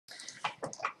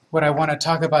what I want to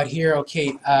talk about here,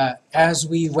 okay, as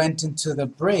we went into the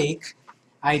break,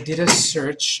 I did a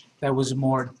search that was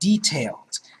more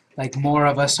detailed, like more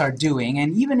of us are doing,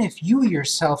 and even if you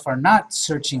yourself are not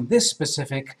searching this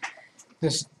specific,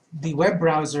 the web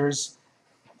browsers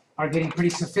are getting pretty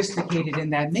sophisticated in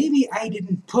that maybe I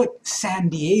didn't put San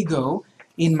Diego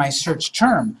in my search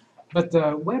term, but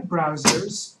the web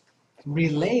browsers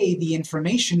relay the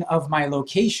information of my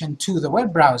location to the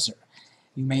web browser.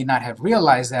 You may not have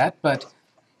realized that, but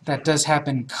that does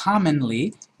happen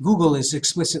commonly. Google is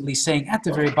explicitly saying at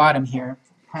the very bottom here,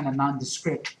 kind of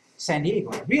nondescript, San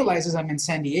Diego. It realizes I'm in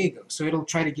San Diego, so it'll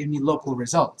try to give me local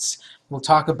results. We'll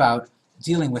talk about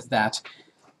dealing with that.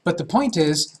 But the point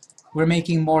is, we're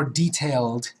making more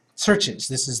detailed searches.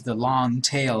 This is the long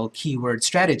tail keyword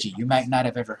strategy. You might not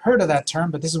have ever heard of that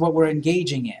term, but this is what we're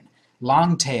engaging in.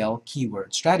 Long tail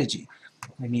keyword strategy.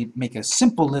 Let me make a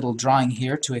simple little drawing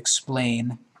here to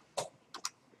explain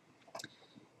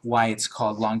why it's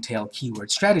called long tail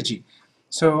keyword strategy.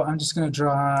 So I'm just going to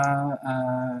draw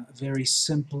very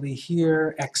simply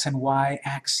here X and Y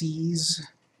axes.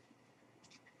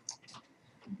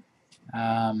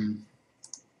 On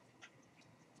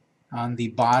the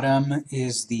bottom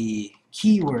is the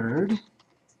keyword.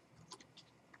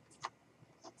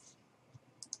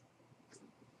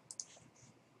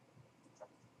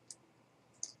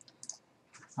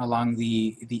 Along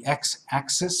the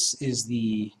x-axis is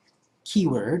the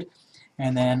keyword,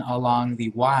 and then along the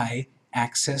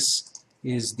y-axis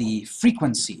is the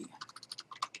frequency.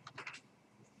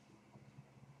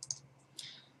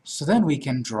 So then we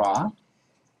can draw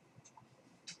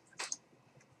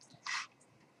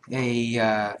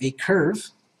a curve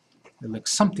that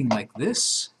looks something like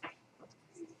this.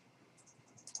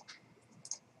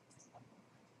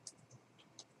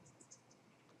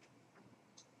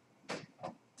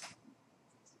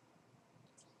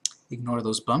 Ignore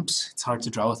those bumps. It's hard to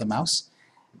draw with a mouse.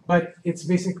 But it's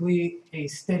basically a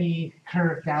steady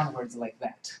curve downwards like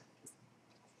that.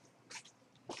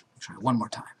 Try it one more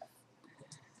time.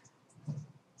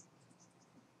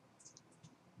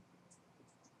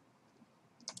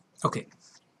 Okay,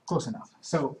 close enough.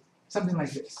 So, something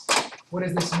like this. What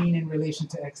does this mean in relation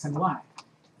to X and Y?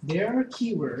 There are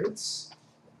keywords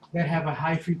that have a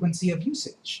high frequency of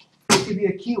usage. It could be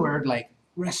a keyword like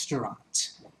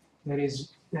restaurant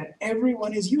that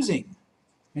everyone is using,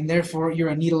 and therefore you're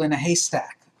a needle in a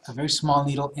haystack, a very small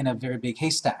needle in a very big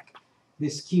haystack.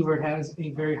 This keyword has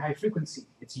a very high frequency.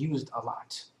 It's used a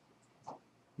lot.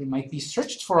 It might be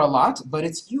searched for a lot, but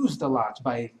it's used a lot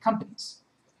by companies.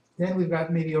 Then we've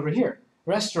got maybe over here,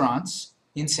 restaurants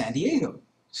in San Diego.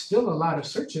 Still a lot of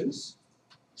searches,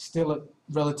 still a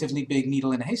relatively big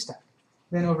needle in a haystack.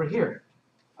 Then over here,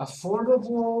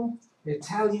 affordable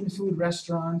Italian food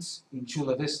restaurants in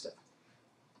Chula Vista.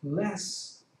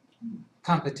 Less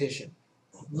competition,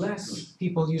 less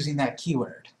people using that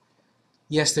keyword.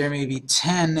 Yes, there may be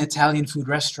 10 Italian food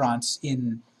restaurants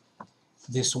in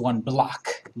this one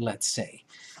block, let's say.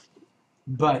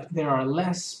 But there are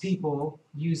less people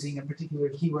using a particular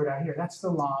keyword out here. That's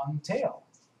the long tail.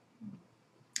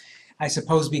 I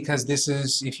suppose because this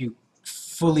is, if you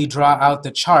fully draw out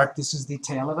the chart, this is the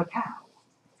tail of a cow.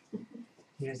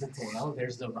 Here's the tail,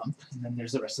 there's the rump, and then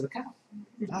there's the rest of the cow,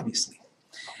 obviously.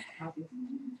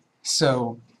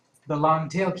 So the long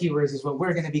tail keywords is what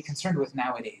we're going to be concerned with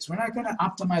nowadays. We're not going to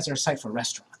optimize our site for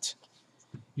restaurant.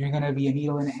 You're going to be a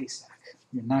needle in a haystack.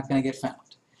 You're not going to get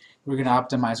found. We're going to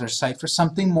optimize our site for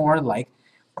something more like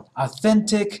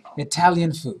authentic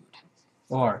Italian food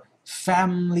or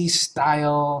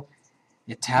family-style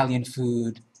Italian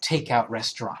food takeout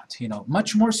restaurant. You know,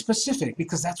 much more specific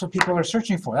because that's what people are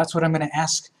searching for. That's what I'm going to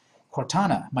ask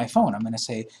Cortana, my phone. I'm going to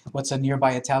say, what's a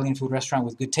nearby Italian food restaurant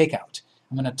with good takeout?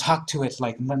 I'm going to talk to it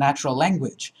like natural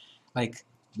language, like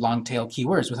long-tail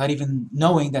keywords, without even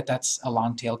knowing that that's a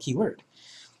long-tail keyword.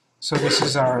 So this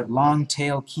is our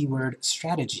long-tail keyword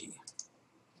strategy.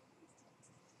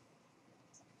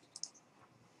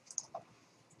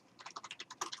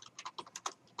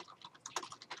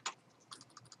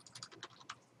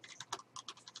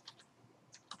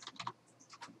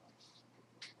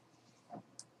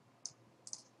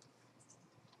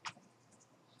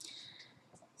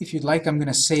 If you'd like, I'm going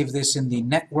to save this in the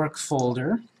network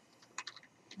folder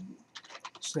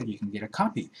so that you can get a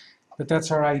copy. But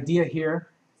that's our idea here,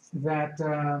 that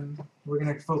we're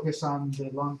going to focus on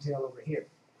the long tail over here.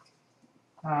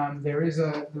 There is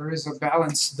a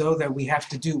balance, though, that we have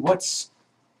to do. What's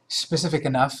specific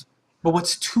enough, but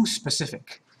what's too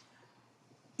specific?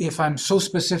 If I'm so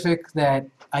specific that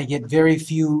I get very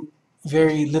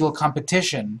little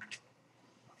competition,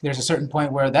 there's a certain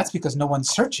point where that's because no one's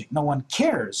searching, no one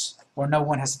cares, or no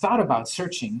one has thought about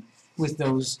searching with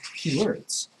those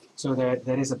keywords. So that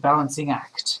is a balancing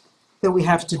act that we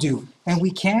have to do. And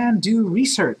we can do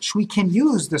research. We can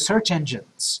use the search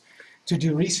engines to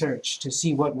do research to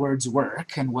see what words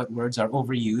work and what words are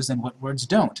overused and what words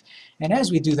don't. And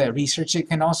as we do that research, it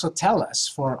can also tell us,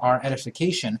 for our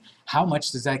edification, how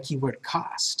much does that keyword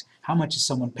cost? How much is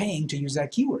someone paying to use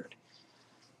that keyword?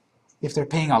 If they're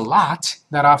paying a lot,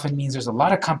 that often means there's a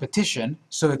lot of competition,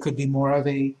 so it could be more of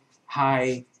a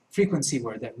high frequency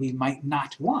word that we might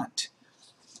not want.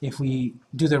 If we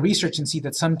do the research and see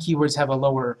that some keywords have a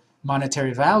lower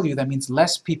monetary value, that means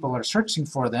less people are searching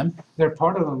for them, they're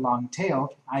part of the long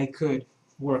tail, I could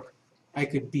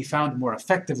be found more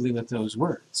effectively with those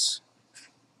words.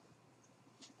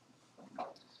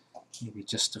 Maybe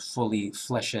just to fully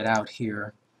flesh it out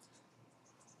here.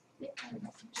 You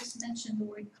just mentioned the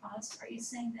word cost. Are you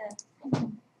saying that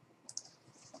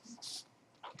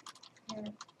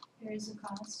there is a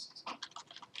cost?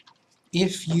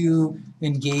 If you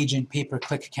engage in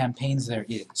pay-per-click campaigns, there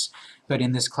is. But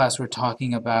in this class, we're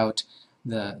talking about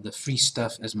the free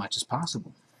stuff as much as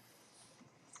possible.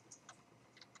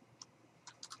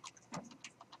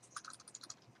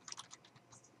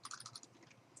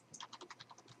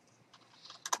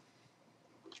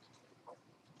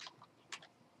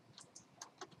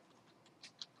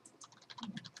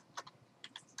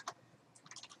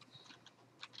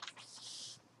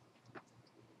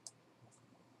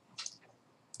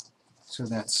 So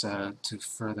that's to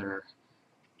further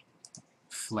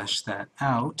flesh that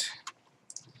out.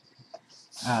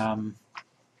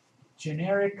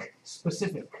 Generic,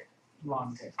 specific,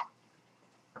 long tail.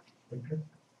 Okay.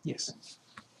 Yes.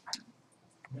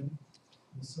 When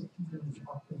the search engine is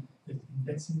often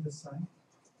indexing the site,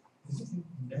 is it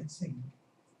indexing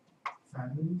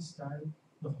family style,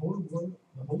 the whole word,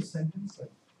 the whole sentence, like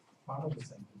part of the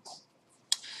sentence?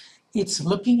 It's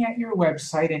looking at your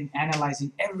website and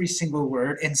analyzing every single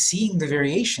word and seeing the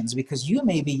variations, because you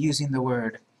may be using the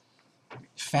word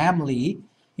family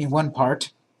in one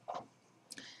part.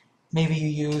 Maybe you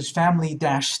use family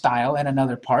dash style in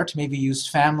another part. Maybe you used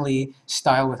family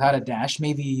style without a dash.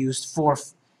 Maybe you used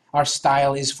our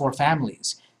style is for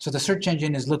families. So the search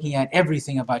engine is looking at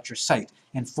everything about your site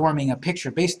and forming a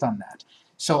picture based on that.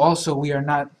 So also we are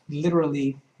not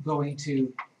literally going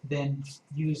to then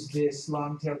use this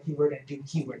long tail keyword and do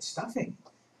keyword stuffing.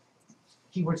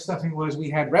 Keyword stuffing was we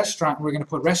had restaurant, we're going to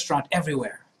put restaurant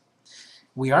everywhere.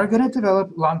 We are going to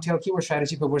develop long tail keyword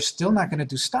strategy, but we're still not going to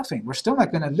do stuffing. We're still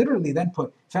not going to literally then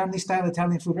put family style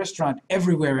Italian food restaurant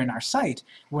everywhere in our site.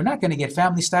 We're not going to get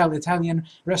family style Italian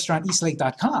restaurant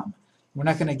eastlake.com. We're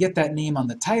not going to get that name on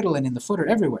the title and in the footer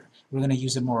everywhere. We're going to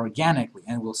use it more organically,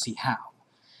 and we'll see how.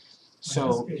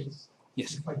 So, in this case,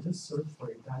 yes. If I just search for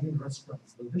Italian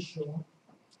restaurants, will this show up?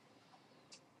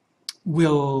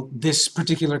 Will this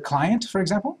particular client, for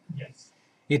example? Yes.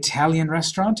 Italian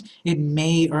restaurant, it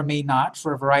may or may not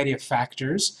for a variety of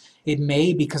factors. It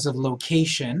may because of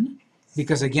location,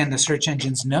 because again the search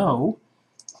engines know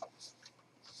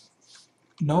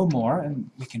more,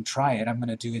 and we can try it. I'm going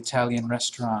to do Italian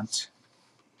restaurant,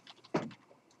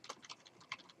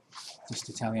 just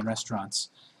Italian restaurants.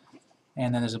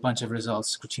 And then there's a bunch of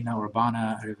results, Cucina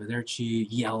Urbana, Arrivederci,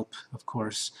 Yelp, of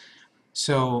course.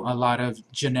 So a lot of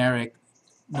generic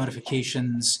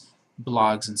notifications,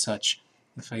 blogs and such.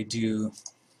 If I do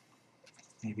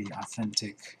maybe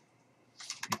authentic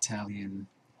Italian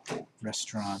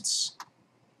restaurants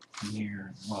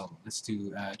near, well, let's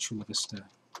do Chula Vista.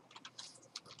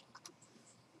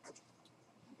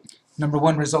 Number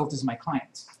one result is my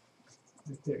client.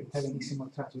 Italianissimo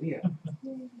Trattoria.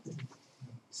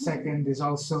 Second is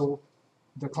also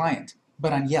the client,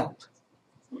 but on Yelp.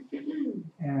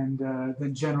 And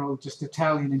then general, just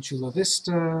Italian in Chula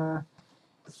Vista.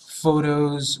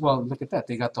 Photos, well, look at that.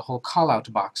 They got the whole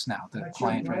call-out box now, the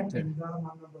client right there.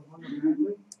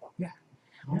 Yeah,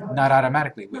 not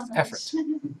automatically, with effort.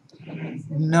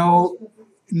 No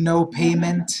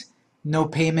payment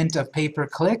of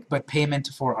pay-per-click, but payment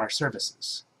for our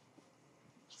services.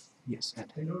 Yes,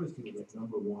 Ed. I noticed you were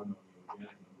number one on the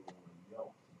organic, number one on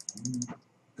Yelp. Do you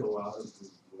go out of the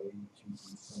way to do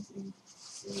something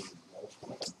very Yelp?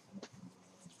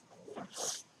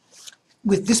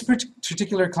 With this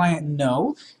particular client,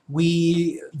 no.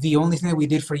 The only thing that we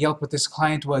did for Yelp with this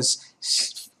client was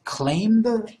claim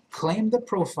the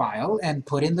profile and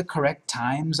put in the correct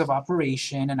times of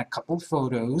operation and a couple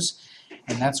photos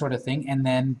and that sort of thing, and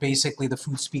then basically the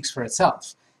food speaks for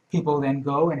itself. People then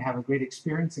go and have a great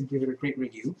experience and give it a great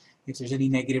review. If there's any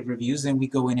negative reviews, then we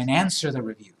go in and answer the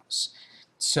reviews.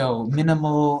 So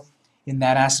minimal in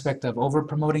that aspect of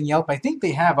over-promoting Yelp. I think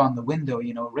they have on the window,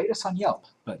 you know, rate us on Yelp,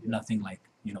 but nothing like,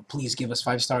 you know, please give us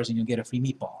 5 stars and you'll get a free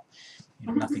meatball. You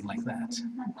know, nothing like that.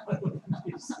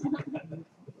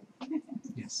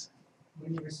 Yes.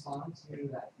 When you respond to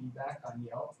that feedback on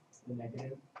Yelp, the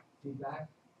negative feedback,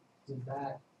 can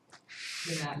that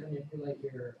manipulate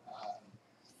your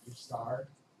star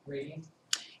rating?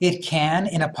 It can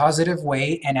in a positive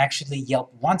way, and actually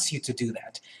Yelp wants you to do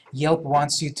that. Yelp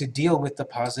wants you to deal with the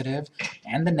positive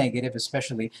and the negative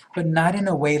especially, but not in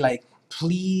a way like,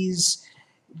 please,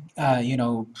 you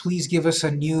know, please give us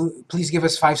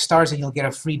 5 stars and you'll get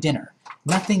a free dinner.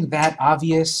 Nothing that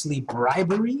obviously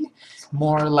bribery,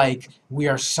 more like, we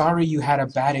are sorry you had a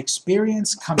bad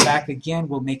experience, come back again,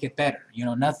 we'll make it better. You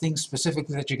know, nothing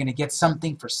specifically that you're going to get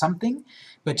something for something,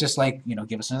 but just like, you know,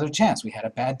 give us another chance. We had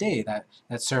a bad day. That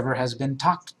server has been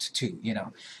talked to, you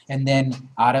know. And then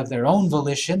out of their own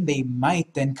volition, they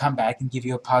might then come back and give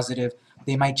you a positive.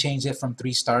 They might change it from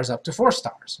 3 stars up to 4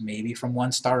 stars, maybe from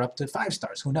 1 star up to 5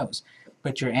 stars, who knows.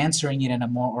 But you're answering it in a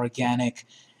more organic,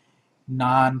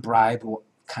 non-bribe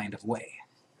kind of way.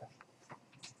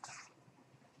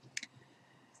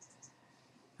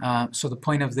 So the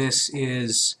point of this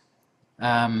is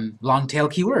long tail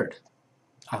keyword,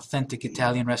 authentic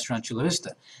Italian restaurant Chula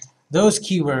Vista. Those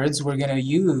keywords we're going to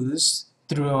use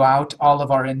throughout all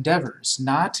of our endeavors,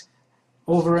 not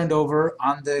over and over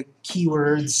on the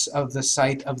keywords of the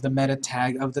site, of the meta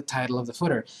tag, of the title, of the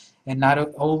footer, and not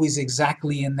always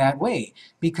exactly in that way,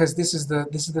 because this is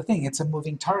the thing. It's a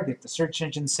moving target. The search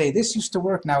engines say this used to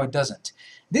work, now it doesn't.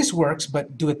 This works,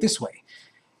 but do it this way,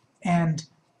 and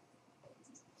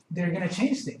they're going to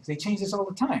change things. They change this all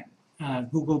the time.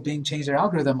 Google, Bing change their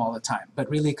algorithm all the time, but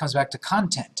really it comes back to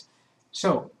content.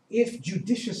 So if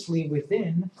judiciously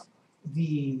within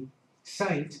the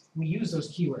site we use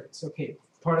those keywords, okay,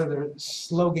 part of the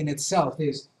slogan itself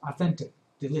is authentic,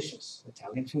 delicious,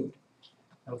 Italian food.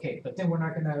 Okay, but then we're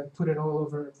not going to put it all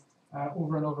over,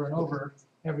 over and over and over,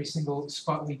 every single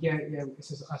spot we get. Yeah, it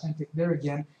says authentic there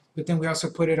again, but then we also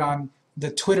put it on the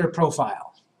Twitter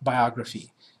profile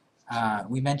biography.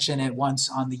 We mentioned it once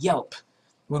on the Yelp.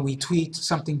 When we tweet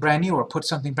something brand new or put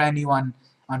something brand new on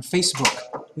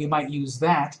Facebook, we might use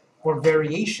that, or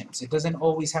variations. It doesn't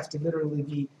always have to literally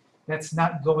be, that's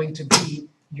not going to be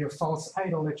your false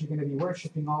idol that you're going to be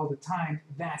worshiping all the time,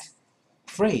 that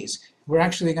phrase. We're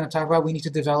actually going to talk about we need to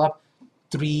develop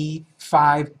 3,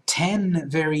 5, 10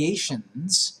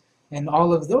 variations, and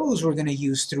all of those we're going to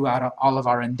use throughout all of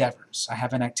our endeavors. I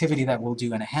have an activity that we'll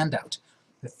do in a handout.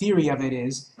 The theory of it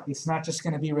is, it's not just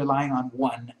going to be relying on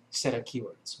one set of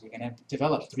keywords. We're going to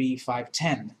develop 3, 5,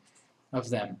 10 of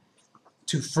them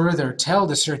to further tell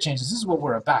the search engines, this is what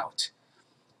we're about.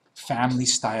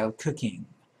 Family-style cooking,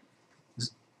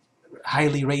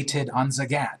 highly rated on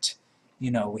Zagat. You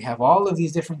know, we have all of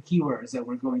these different keywords that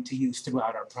we're going to use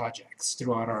throughout our projects,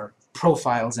 throughout our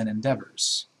profiles and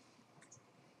endeavors.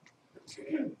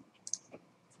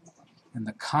 And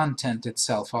the content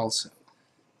itself also.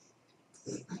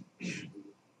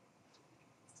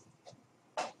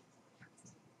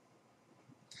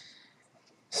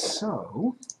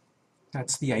 So,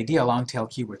 that's the idea, long-tail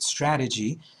keyword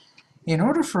strategy. In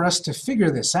order for us to figure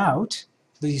this out,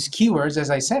 these keywords, as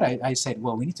I said, I said,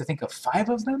 well, we need to think of 5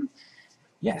 of them.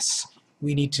 Yes,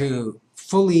 we need to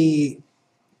fully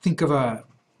think of a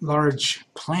large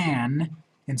plan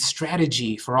and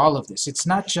strategy for all of this. It's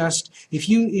not just, if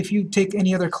you take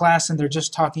any other class and they're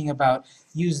just talking about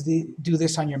do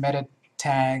this on your meta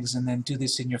tags and then do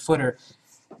this in your footer,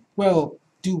 well,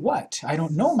 do what? I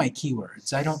don't know my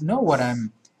keywords. I don't know what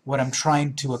I'm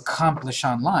trying to accomplish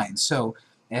online. So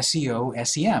SEO,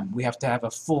 SEM, we have to have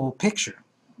a full picture.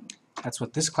 That's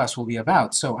what this class will be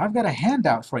about. So I've got a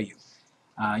handout for you.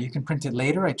 You can print it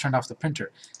later. I turned off the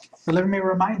printer. But let me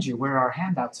remind you where our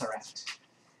handouts are at.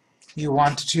 You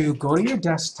want to go to your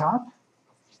desktop,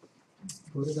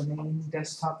 go to the main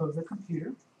desktop of the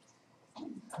computer.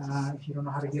 If you don't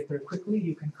know how to get there quickly,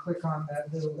 you can click on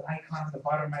that little icon at the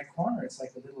bottom right corner. It's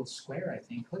like a little square, I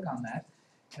think. Click on that,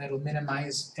 and it'll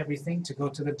minimize everything to go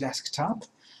to the desktop.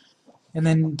 And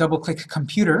then double-click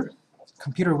Computer,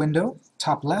 Computer window,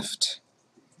 top left.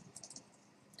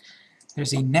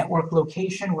 There's a network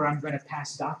location where I'm going to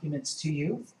pass documents to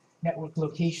you. Network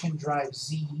location, drive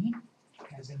Z,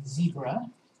 as in zebra.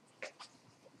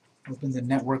 Open the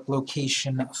network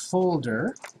location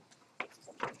folder.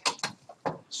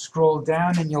 Scroll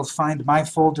down and you'll find my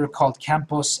folder called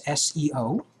Campus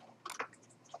SEO.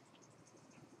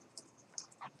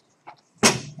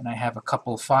 And I have a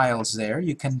couple files there.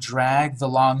 You can drag the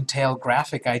long tail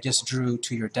graphic I just drew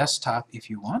to your desktop if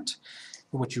you want.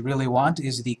 What you really want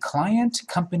is the client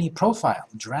company profile.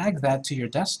 Drag that to your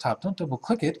desktop. Don't double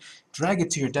click it. Drag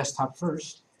it to your desktop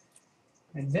first,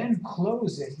 and then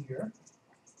close it here.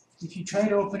 If you try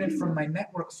to open it from my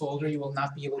network folder, you will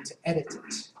not be able to edit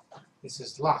it. This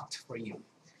is locked for you.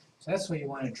 So that's why you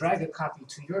want to drag a copy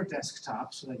to your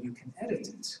desktop so that you can edit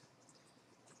it.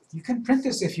 You can print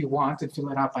this if you want and fill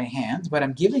it out by hand, but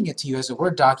I'm giving it to you as a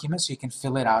Word document so you can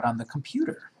fill it out on the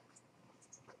computer.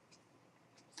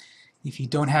 If you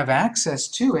don't have access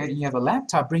to it and you have a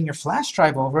laptop, bring your flash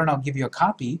drive over and I'll give you a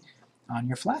copy on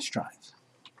your flash drive.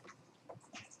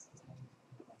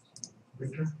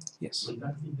 Victor, Yes. will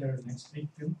that be there next week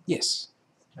too? Yes.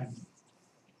 Thank you.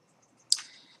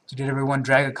 So did everyone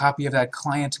drag a copy of that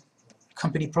client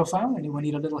company profile? Anyone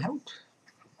need a little help?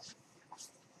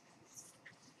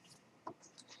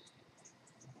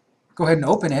 Go ahead and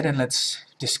open it and let's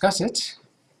discuss it.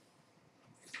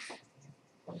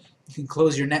 You can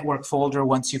close your network folder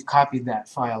once you've copied that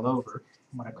file over.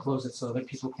 I'm going to close it so other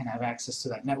people can have access to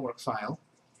that network file,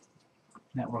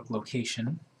 network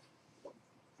location.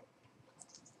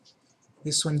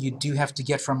 This one you do have to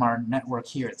get from our network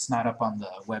here. It's not up on the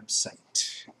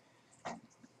website.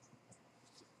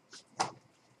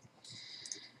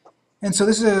 And so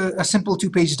this is a simple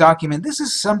two-page document. This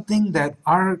is something that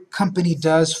our company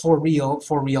does for real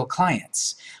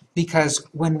clients. Because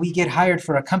when we get hired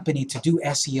for a company to do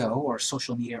SEO or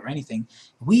social media or anything,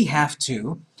 we have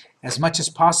to, as much as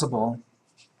possible,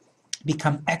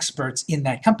 become experts in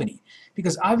that company.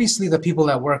 Because obviously the people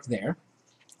that work there,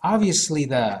 obviously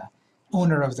the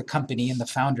owner of the company and the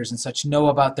founders and such know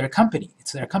about their company.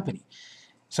 It's their company.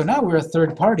 So now we're a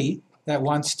third party that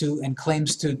wants to and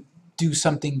claims to do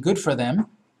something good for them,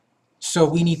 so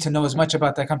we need to know as much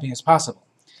about that company as possible.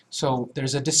 So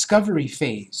there's a discovery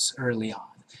phase early on.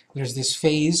 There's this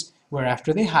phase where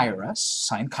after they hire us,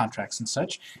 sign contracts and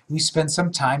such, we spend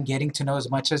some time getting to know as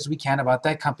much as we can about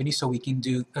that company so we can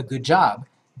do a good job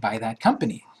by that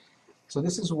company. So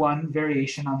this is one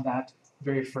variation on that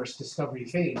very first discovery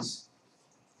phase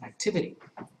activity.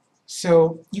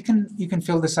 So you can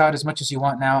fill this out as much as you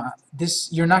want now.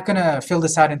 You're not going to fill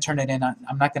this out and turn it in.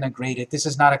 I'm not going to grade it. This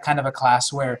is not a kind of a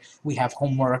class where we have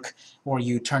homework or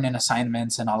you turn in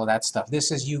assignments and all of that stuff. This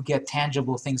is you get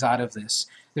tangible things out of this.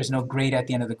 There's no grade at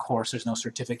the end of the course. There's no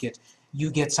certificate.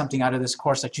 You get something out of this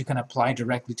course that you can apply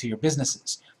directly to your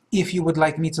businesses. If you would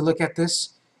like me to look at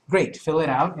this, great. Fill it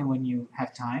out, and when you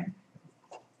have time,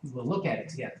 we'll look at it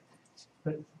together.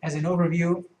 But as an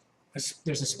overview,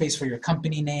 there's a space for your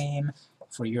company name,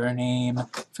 for your name,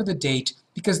 for the date,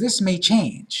 because this may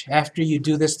change. After you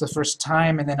do this the first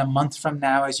time, and then a month from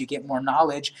now, as you get more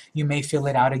knowledge, you may fill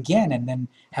it out again and then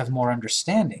have more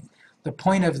understanding. The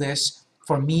point of this,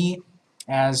 for me,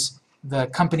 as the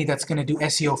company that's going to do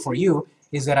SEO for you,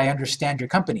 is that I understand your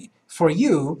company. For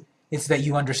you, it's that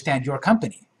you understand your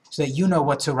company, so that you know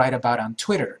what to write about on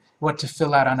Twitter, what to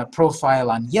fill out on a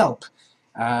profile on Yelp,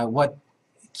 what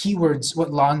keywords,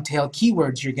 what long-tail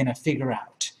keywords you're going to figure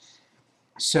out.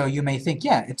 So you may think,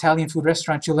 yeah, Italian food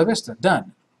restaurant Chula Vista,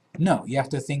 done. No, you have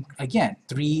to think, again,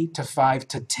 3 to 5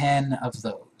 to 10 of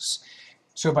those.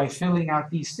 So by filling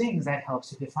out these things, that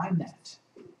helps you define that.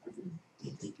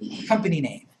 Company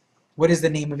name. What is the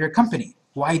name of your company?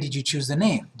 Why did you choose the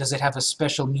name? Does it have a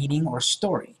special meaning or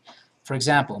story? For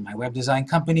example, my web design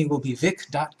company will be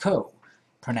vic.co,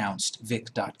 pronounced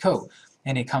vic.co,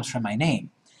 and it comes from my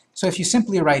name. So if you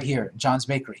simply write here, John's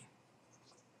Bakery,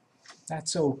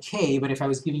 that's okay, but if I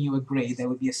was giving you a grade, that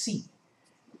would be a C.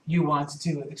 You want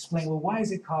to explain, well, why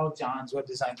is it called John's Web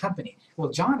Design Company? Well,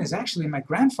 John is actually my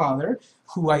grandfather,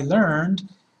 who I learned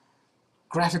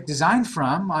graphic design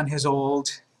from on his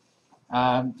old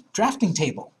drafting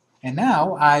table. And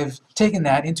now I've taken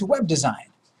that into web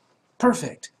design.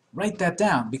 Perfect. Write that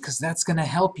down, because that's going to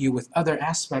help you with other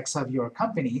aspects of your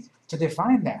company to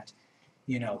define that.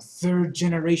 You know, third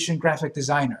generation graphic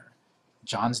designer,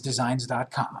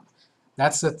 johnsdesigns.com.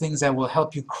 That's the things that will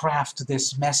help you craft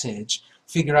this message,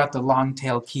 figure out the long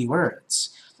tail keywords.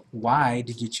 Why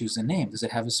did you choose a name? Does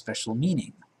it have a special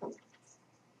meaning?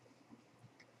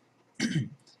 Again,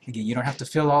 you don't have to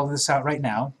fill all this out right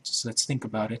now, just let's think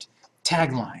about it.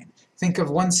 Tagline. Think of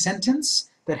one sentence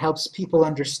that helps people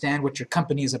understand what your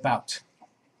company is about.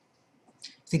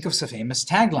 Think of some famous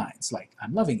taglines like,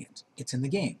 I'm loving it, it's in the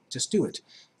game, just do it.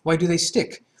 Why do they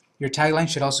stick? Your tagline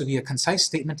should also be a concise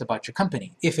statement about your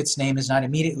company, if its name is not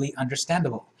immediately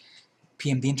understandable.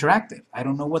 PMD Interactive, I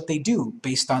don't know what they do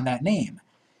based on that name,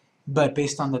 but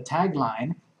based on the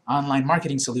tagline, online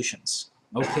marketing solutions.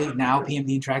 Okay, now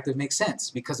PMD Interactive makes sense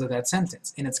because of that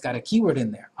sentence, and it's got a keyword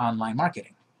in there, online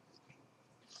marketing.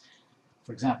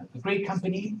 For example, a great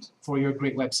company for your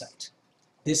great website.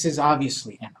 This is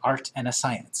obviously an art and a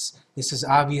science. This is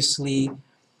obviously,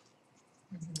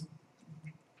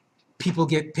 people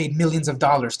get paid millions of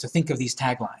dollars to think of these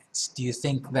taglines. Do you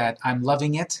think that I'm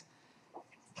loving it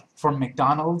from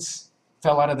McDonald's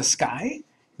fell out of the sky?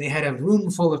 They had a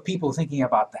room full of people thinking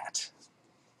about that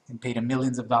and paid them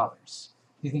millions of dollars.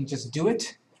 Do you think just do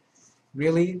it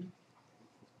really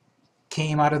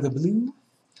came out of the blue?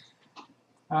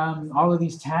 All of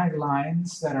these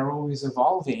taglines that are always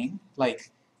evolving,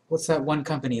 like, what's that one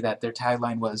company that their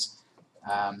tagline was,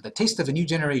 the taste of a new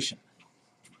generation?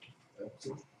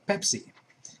 Pepsi.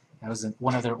 That was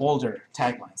one of their older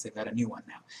taglines. They've got a new one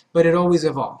now. But it always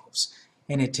evolves,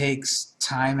 and it takes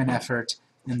time and effort,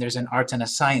 and there's an art and a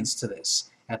science to this.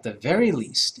 At the very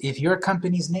least, if your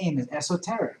company's name is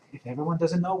esoteric, if everyone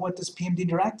doesn't know what does PMD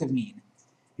Interactive mean,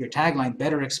 your tagline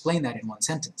better explain that in one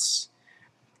sentence.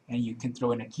 And you can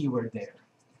throw in a keyword there.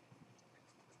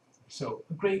 So,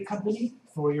 a great company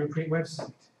for your great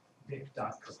website,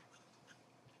 vic.co.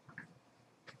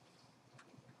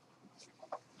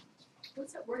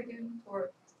 What's that word again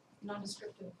for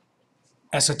non-descriptive?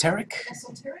 Esoteric?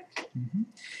 Esoteric?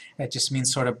 That just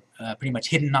means sort of pretty much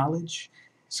hidden knowledge.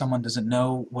 Someone doesn't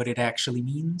know what it actually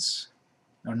means.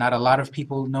 Or not a lot of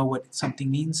people know what something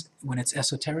means when it's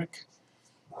esoteric.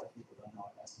 A lot of people don't know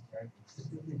what esoteric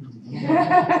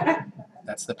means.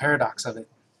 That's the paradox of it.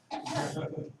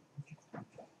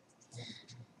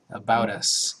 About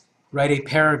us. Write a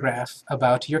paragraph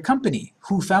about your company.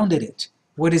 Who founded it?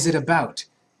 What is it about?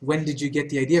 When did you get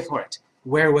the idea for it?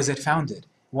 Where was it founded?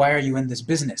 Why are you in this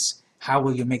business? How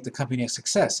will you make the company a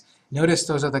success? Notice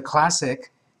those are the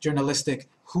classic journalistic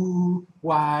who,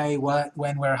 why, what,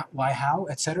 when, where, why, how,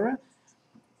 etc.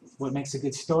 What makes a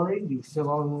good story? You fill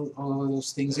all of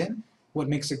those things in. What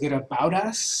makes a good about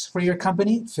us for your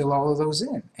company? Fill all of those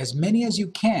in. As many as you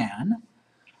can,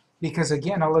 because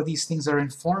again, all of these things are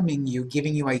informing you,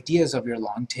 giving you ideas of your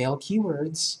long tail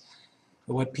keywords,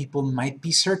 what people might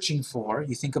be searching for.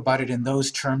 You think about it in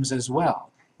those terms as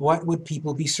well. What would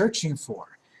people be searching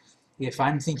for? If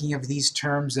I'm thinking of these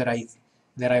terms that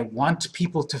I want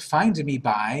people to find me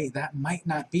by, that might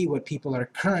not be what people are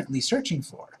currently searching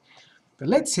for. But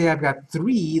let's say I've got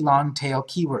 3 long tail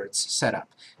keywords set up.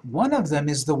 One of them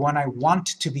is the one I want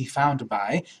to be found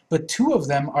by, but 2 of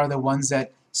them are the ones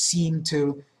that seem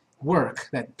to work,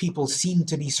 that people seem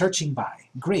to be searching by.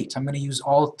 Great, I'm going to use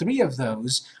all 3 of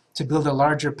those to build a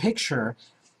larger picture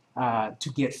to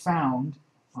get found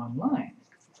online.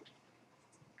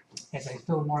 As I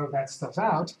fill more of that stuff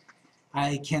out,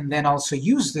 I can then also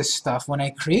use this stuff when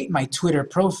I create my Twitter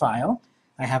profile.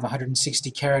 I have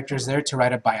 160 characters there to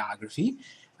write a biography.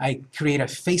 I create a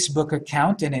Facebook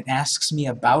account and it asks me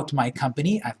about my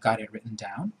company. I've got it written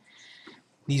down.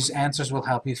 These answers will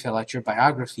help you fill out your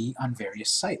biography on various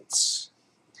sites.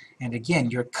 And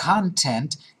again, your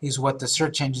content is what the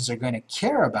search engines are going to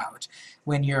care about.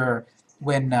 When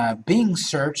Bing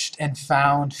searched and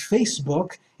found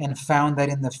Facebook and found that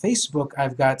in the Facebook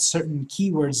I've got certain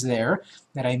keywords there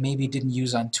that I maybe didn't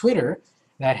use on Twitter,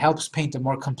 that helps paint a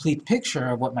more complete picture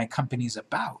of what my company's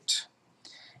about.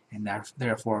 And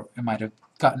therefore, it might have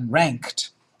gotten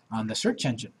ranked on the search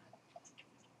engine.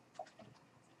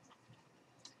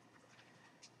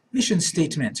 Mission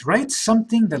statement. Write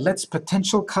something that lets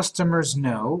potential customers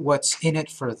know what's in it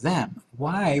for them.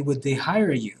 Why would they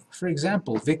hire you? For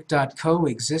example, vic.co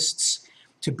exists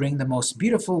to bring the most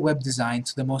beautiful web design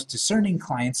to the most discerning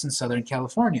clients in Southern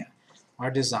California. Our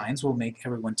designs will make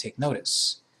everyone take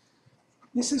notice.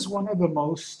 This is one of the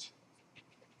most,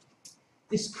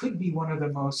 this could be one of the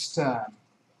most,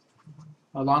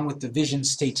 along with the vision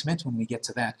statement when we get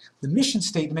to that, the mission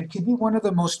statement could be one of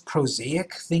the most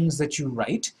prosaic things that you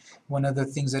write, one of the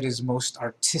things that is most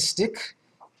artistic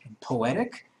and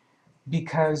poetic,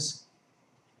 because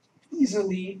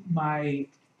easily my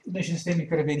mission statement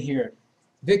could have been here.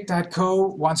 Vic.co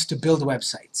wants to build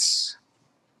websites.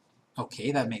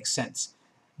 Okay, that makes sense.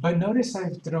 But notice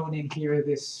I've thrown in here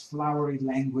this flowery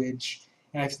language,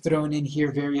 and I've thrown in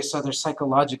here various other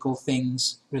psychological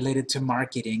things related to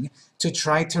marketing to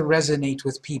try to resonate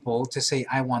with people, to say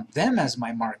I want them as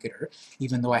my marketer,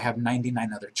 even though I have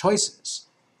 99 other choices.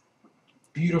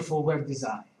 Beautiful web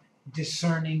design,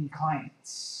 discerning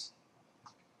clients,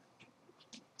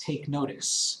 take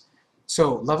notice.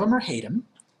 So, love them or hate them,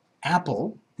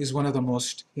 Apple is one of the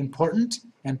most important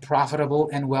and profitable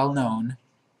and well-known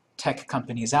tech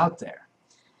companies out there.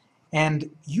 And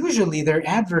usually their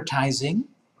advertising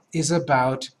is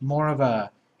about more of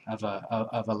a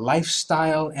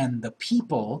lifestyle and the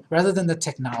people rather than the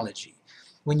technology.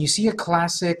 When you see a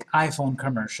classic iPhone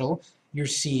commercial, you're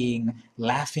seeing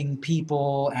laughing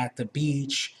people at the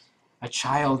beach, a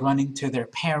child running to their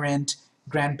parent,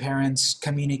 grandparents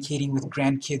communicating with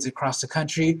grandkids across the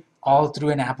country, all through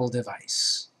an Apple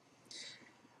device.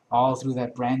 All through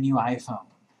that brand new iPhone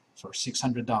for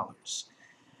 $600.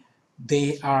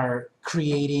 They are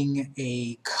creating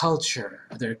a culture.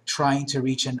 They're trying to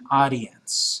reach an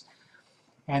audience.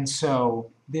 And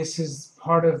so this is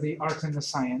part of the art and the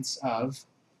science of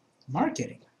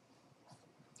marketing.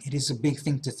 It is a big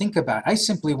thing to think about. I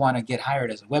simply want to get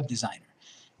hired as a web designer,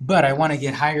 but I want to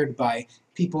get hired by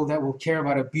people that will care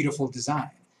about a beautiful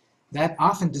design. That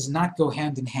often does not go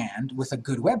hand in hand with a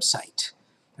good website.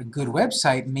 A good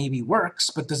website maybe works,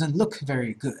 but doesn't look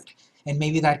very good. And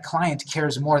maybe that client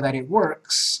cares more that it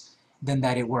works than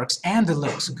that it works and it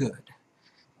looks good.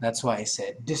 That's why I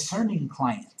said discerning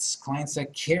clients, clients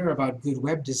that care about good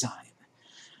web design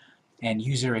and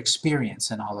user experience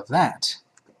and all of that.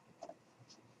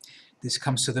 This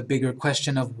comes to the bigger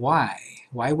question of why.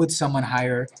 Why would someone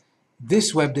hire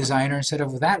this web designer instead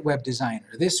of that web designer,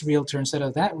 this realtor instead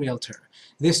of that realtor,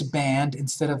 this band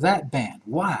instead of that band?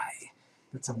 Why?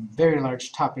 That's a very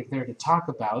large topic there to talk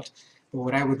about, but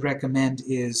what I would recommend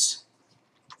is,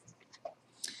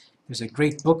 there's a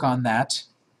great book on that.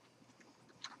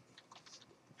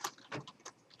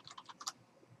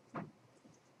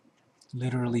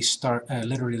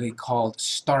 Literally called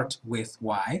Start With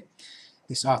Why.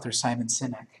 This author, Simon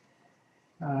Sinek.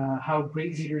 How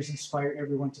great leaders inspire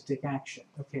everyone to take action.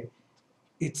 Okay,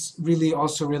 it really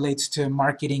also relates to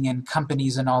marketing and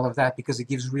companies and all of that because it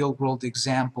gives real-world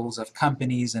examples of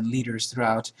companies and leaders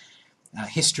throughout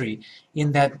history.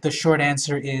 In that the short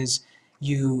answer is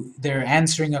they're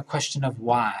answering a question of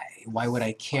why. Why would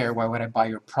I care? Why would I buy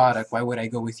your product? Why would I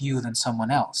go with you than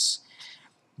someone else?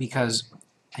 Because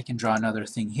I can draw another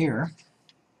thing here.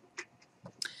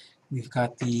 We've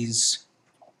got these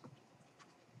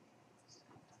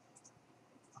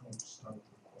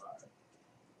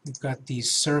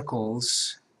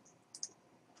circles.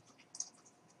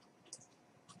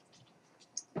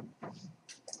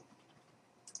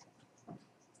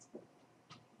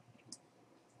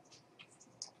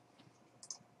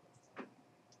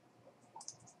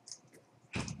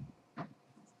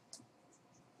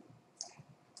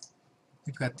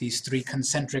 We've got these three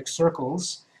concentric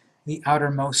circles. The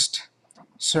outermost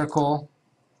circle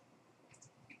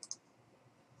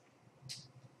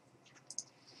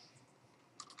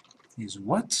is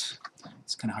what?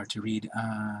 It's kind of hard to read.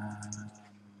 I'll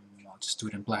just do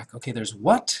it in black. Okay, there's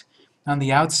what on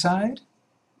the outside.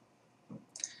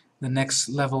 The next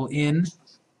level in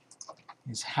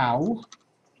is how.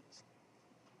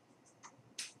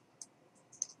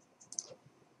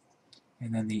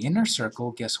 And then the inner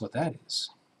circle, guess what that is?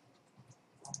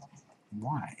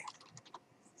 Why?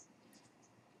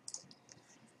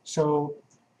 So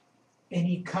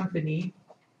any company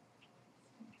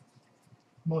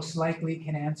most likely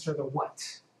can answer the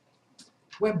what.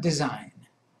 Web design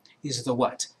is the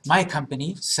what. My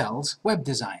company sells web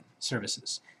design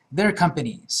services. Their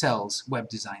company sells web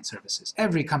design services.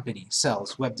 Every company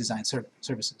sells web design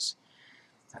services.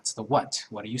 That's the what.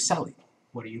 What are you selling?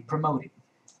 What are you promoting?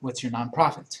 What's your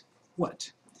nonprofit?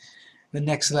 What? The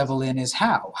next level in is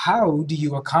how. How do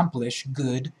you accomplish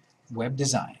good web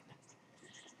design?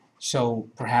 So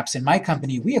perhaps in my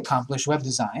company we accomplish web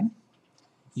design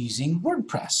using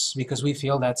WordPress because we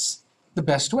feel that's the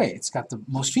best way. It's got the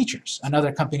most features.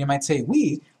 Another company might say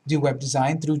we do web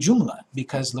design through Joomla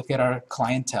because look at our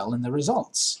clientele and the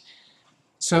results.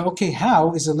 So okay,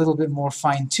 how is a little bit more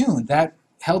fine-tuned. That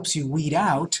helps you weed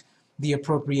out the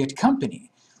appropriate company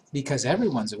because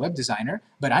everyone's a web designer,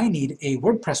 but I need a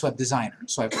WordPress web designer.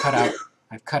 So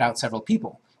I've cut out several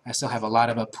people. I still have a lot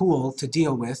of a pool to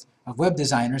deal with of web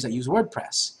designers that use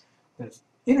WordPress. The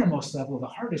innermost level, the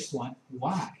hardest one,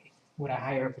 why would I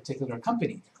hire a particular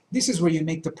company? This is where you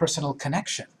make the personal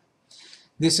connection.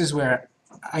 This is where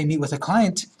I meet with a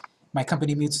client, my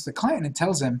company meets with the client and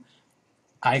tells them,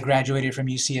 I graduated from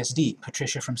UCSD,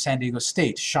 Patricia from San Diego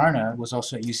State, Sharna was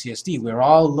also at UCSD. We're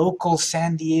all local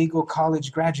San Diego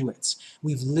college graduates.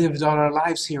 We've lived all our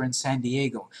lives here in San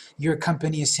Diego. Your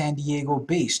company is San Diego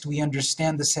based. We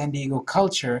understand the San Diego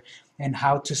culture and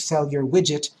how to sell your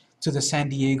widget to the San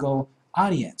Diego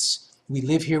audience. We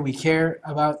live here, we care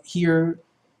about here,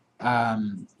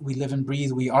 we live and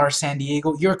breathe, we are San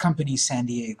Diego. Your company's San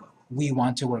Diego. We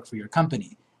want to work for your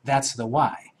company. That's the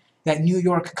why. That New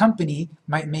York company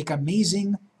might make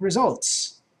amazing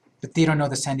results, but they don't know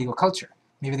the San Diego culture.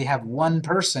 Maybe they have one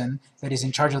person that is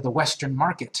in charge of the Western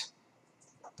market.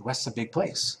 The West's a big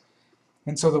place.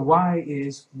 And so the why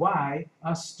is why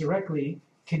us directly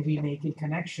can we make a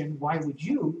connection? Why would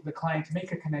you, the client,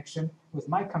 make a connection with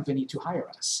my company to hire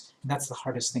us? And that's the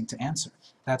hardest thing to answer.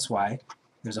 That's why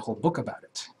there's a whole book about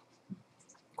it.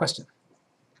 Question?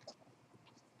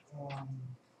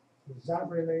 Does that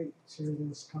relate to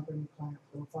this company client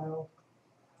profile?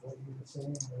 What you were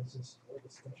saying, or is this a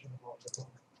discussion about the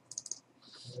book?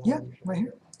 Yeah, right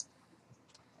here.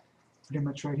 Pretty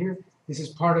much right here. This is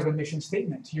part of a mission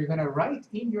statement. You're going to write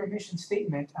in your mission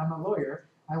statement, I'm a lawyer,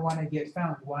 I want to get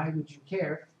found. Why would you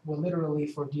care? Well, literally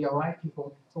for DOI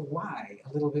people, why?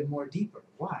 A little bit more deeper.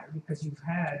 Why? Because you've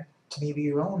had, maybe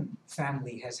your own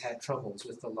family has had troubles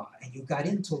with the law, and you got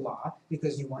into law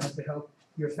because you wanted to help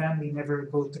your family never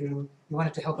go through, you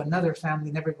wanted to help another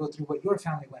family never go through what your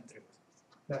family went through.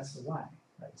 That's the why,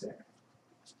 right there.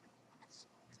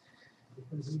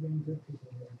 Because even good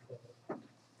people get in trouble.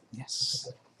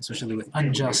 Yes, especially with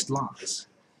unjust laws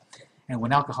and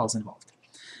when alcohol's involved.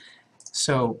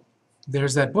 So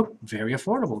there's that book, very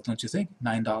affordable, don't you think?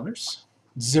 $9,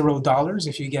 $0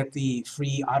 if you get the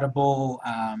free Audible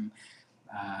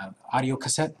audio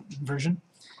cassette version.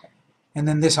 And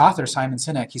then this author, Simon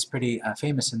Sinek, he's pretty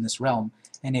famous in this realm.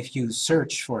 And if you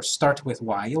search for Start With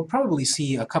Why, you'll probably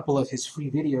see a couple of his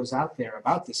free videos out there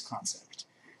about this concept.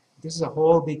 This is a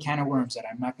whole big can of worms that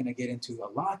I'm not going to get into a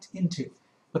lot into.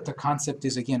 But the concept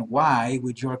is, again, why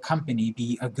would your company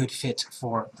be a good fit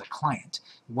for the client?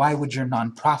 Why would your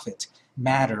nonprofit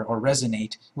matter or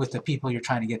resonate with the people you're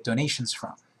trying to get donations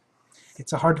from?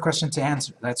 It's a hard question to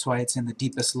answer. That's why it's in the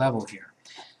deepest level here.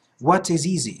 What is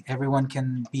easy? Everyone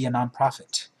can be a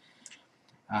nonprofit.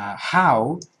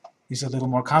 How is a little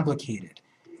more complicated.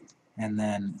 And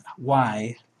then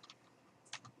why,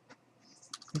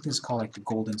 I think this is called like the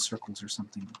golden circles or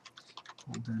something.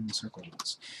 Golden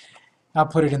circles. I'll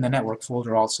put it in the network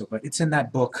folder also, but it's in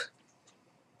that book.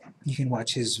 You can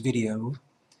watch his video.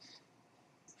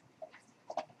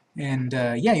 And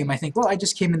yeah, you might think, well, I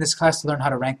just came in this class to learn how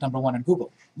to rank #1 on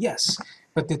Google. Yes,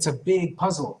 but it's a big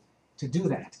puzzle to do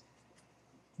that.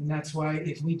 And that's why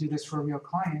if we do this for a real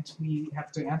client, we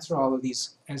have to answer all of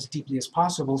these as deeply as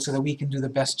possible so that we can do the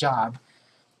best job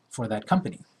for that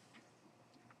company.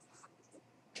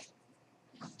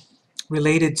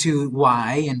 Related to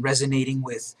why and resonating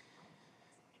with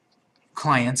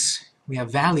clients, we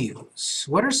have values.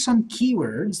 What are some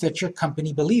keywords that your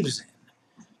company believes in?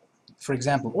 For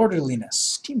example,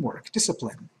 orderliness, teamwork,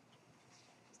 discipline,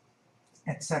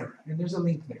 etc. And there's a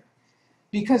link there.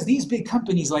 Because these big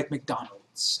companies like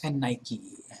McDonald's and Nike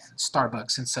and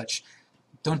Starbucks and such,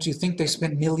 don't you think they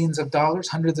spent millions of dollars,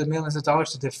 hundreds of millions of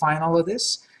dollars to define all of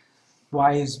this?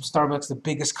 Why is Starbucks the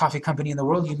biggest coffee company in the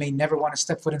world? You may never want to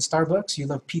step foot in Starbucks. You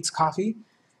love Pete's Coffee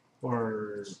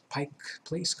or Pike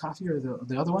Place Coffee or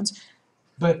the other ones.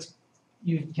 But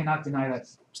you cannot deny that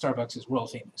Starbucks is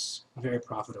world famous, very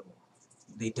profitable.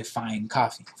 They define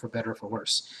coffee, for better or for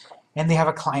worse. And they have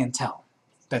a clientele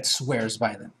that swears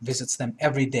by them, visits them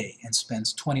every day, and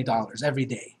spends $20 every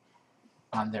day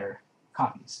on their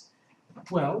coffees.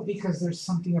 Well, because there's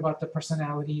something about the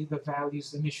personality, the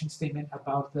values, the mission statement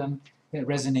about them that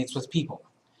resonates with people.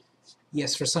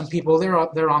 Yes, for some people,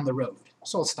 they're on the road,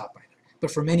 so I'll stop by there.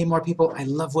 But for many more people, I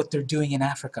love what they're doing in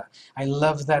Africa. I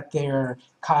love that their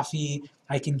coffee,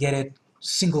 I can get it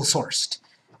single-sourced.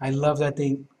 I love that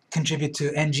they contribute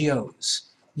to NGOs,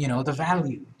 you know, the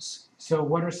values. So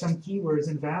what are some keywords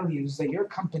and values that your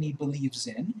company believes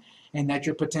in and that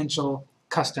your potential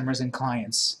customers and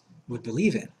clients would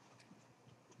believe in?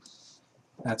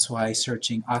 That's why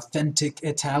searching authentic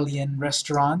Italian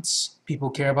restaurants,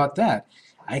 people care about that.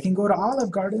 I can go to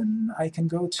Olive Garden, I can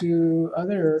go to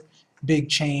other big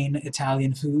chain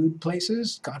Italian food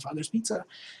places, Godfather's Pizza,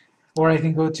 or I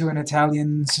can go to an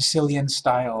Italian, Sicilian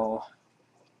style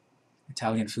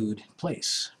Italian food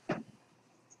place.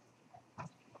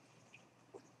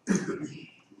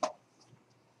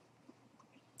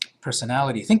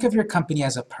 Personality. Think of your company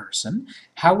as a person.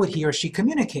 How would he or she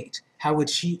communicate? How would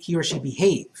he or she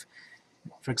behave?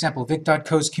 For example,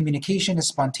 Vic.co's communication is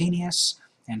spontaneous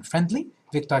and friendly.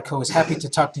 Vic.co is happy to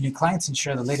talk to new clients and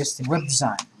share the latest in web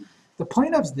design. The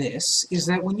point of this is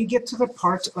that when you get to the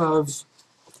part of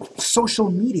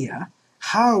social media,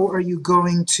 how are you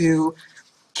going to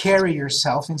carry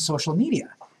yourself in social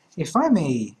media? If I'm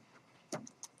a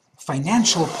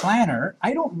financial planner,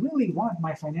 I don't really want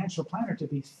my financial planner to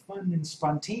be fun and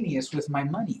spontaneous with my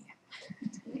money.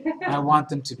 I want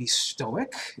them to be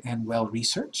stoic and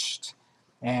well-researched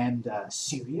and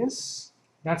serious.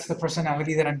 That's the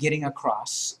personality that I'm getting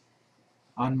across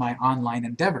on my online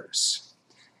endeavors.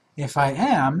 If I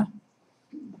am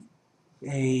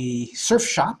a surf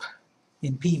shop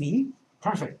in PV,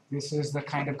 perfect. This is the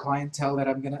kind of clientele that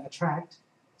I'm going to attract.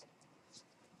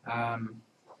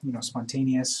 you know,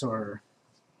 spontaneous or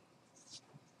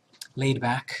laid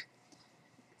back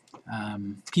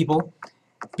people,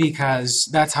 because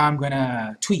that's how I'm going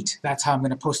to tweet, that's how I'm going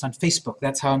to post on Facebook,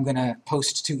 that's how I'm going to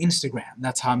post to Instagram,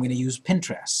 that's how I'm going to use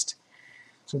Pinterest.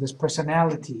 So this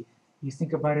personality, you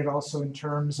think about it also in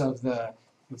terms of the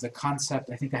concept,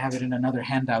 I think I have it in another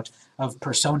handout, of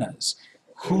personas.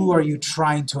 Who are you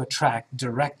trying to attract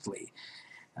directly?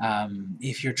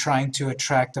 If you're trying to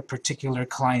attract a particular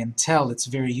clientele, it's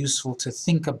very useful to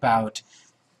think about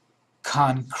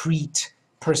concrete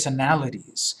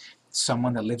personalities.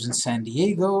 Someone that lives in San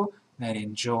Diego that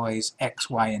enjoys X,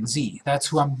 Y, and Z. That's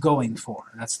who I'm going for.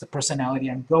 That's the personality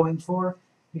I'm going for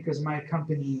because my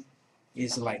company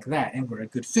is like that and we're a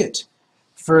good fit.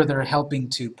 Further helping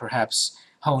to perhaps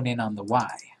hone in on the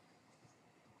why.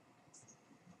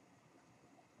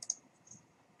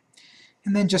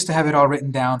 And then just to have it all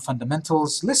written down,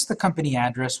 fundamentals, list the company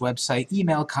address, website,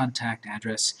 email, contact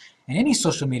address, and any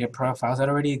social media profiles that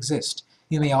already exist.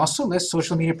 You may also list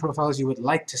social media profiles you would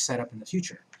like to set up in the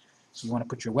future. So you want to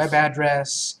put your web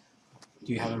address.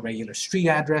 Do you have a regular street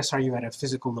address? Are you at a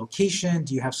physical location?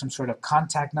 Do you have some sort of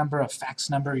contact number, a fax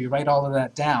number? You write all of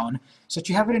that down so that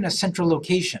you have it in a central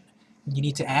location and you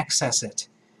need to access it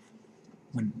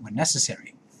when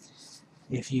necessary.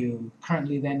 If you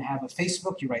currently then have a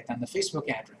Facebook, you write down the Facebook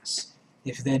address.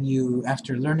 If then you,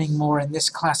 after learning more in this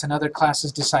class and other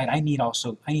classes, decide I need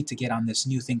to get on this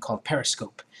new thing called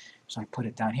Periscope. So I put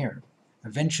it down here.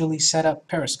 Eventually set up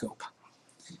Periscope.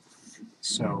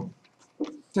 So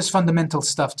just fundamental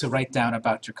stuff to write down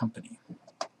about your company.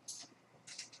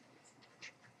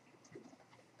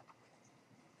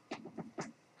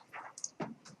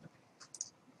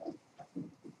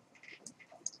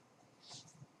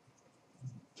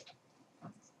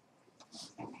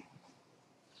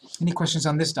 Any questions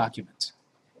on this document?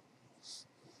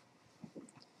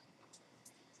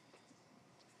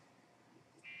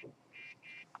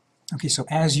 Okay, so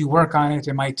as you work on it,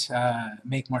 it might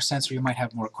make more sense or you might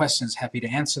have more questions. Happy to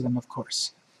answer them, of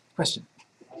course. Question?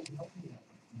 More than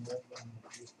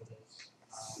used for this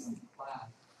class.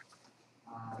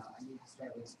 I need to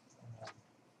start with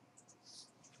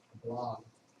a blog.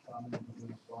 So I'm going to be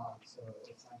doing a blog, so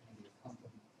it's not going to be a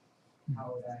company.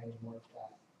 How would I work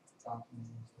that document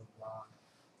into a blog?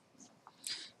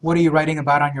 What are you writing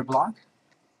about on your blog?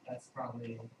 That's what I'll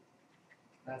be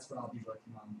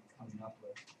working on coming up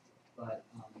with. But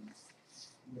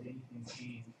would anything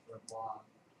change for a blog?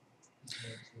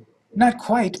 Not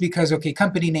quite, because, okay,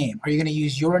 company name. Are you going to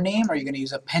use your name? Are you going to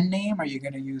use a pen name? Are you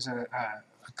going to use a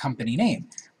company name?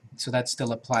 So that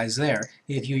still applies there.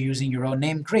 If you're using your own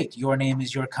name, great. Your name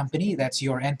is your company. That's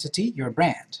your entity, your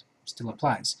brand. Still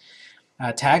applies.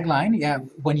 Tagline, yeah,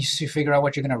 when you figure out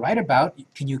what you're going to write about,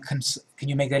 can you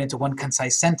make that into one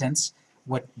concise sentence,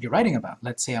 what you're writing about?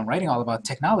 Let's say I'm writing all about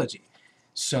technology.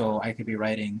 So I could be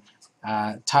writing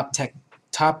top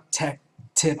tech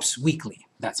tips weekly.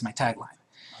 That's my tagline.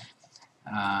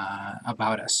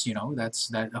 About us, you know,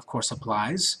 that of course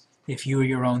applies. If you're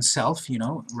your own self, you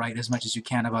know, write as much as you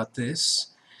can about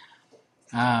this.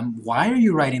 Why are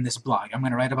you writing this blog? I'm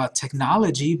going to write about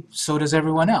technology, so does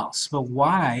everyone else. But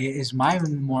why is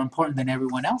mine more important than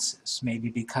everyone else's? Maybe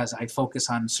because I focus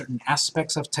on certain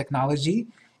aspects of technology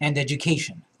and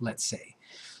education, let's say.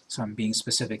 So I'm being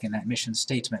specific in that mission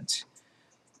statement.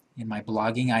 In my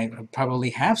blogging, I probably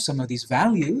have some of these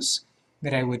values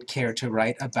that I would care to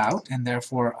write about, and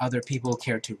therefore other people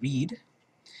care to read.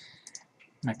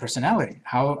 My personality.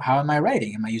 How am I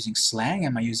writing? Am I using slang?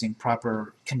 Am I using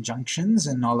proper conjunctions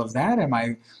and all of that?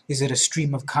 Is it a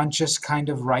stream of conscious kind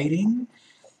of writing?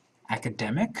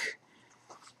 Academic?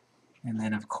 And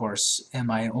then, of course, am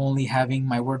I only having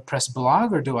my WordPress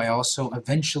blog, or do I also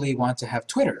eventually want to have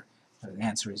Twitter? The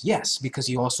answer is yes, because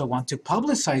you also want to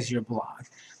publicize your blog.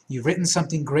 You've written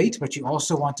something great, but you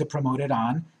also want to promote it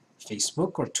on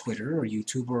Facebook or Twitter or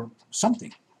YouTube or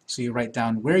something. So you write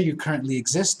down where you currently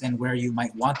exist and where you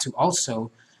might want to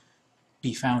also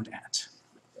be found at.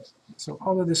 So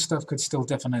all of this stuff could still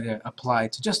definitely apply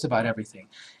to just about everything.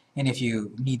 And if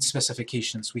you need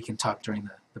specifications, we can talk during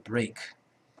the break.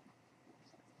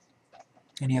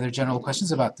 Any other general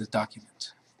questions about this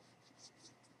document?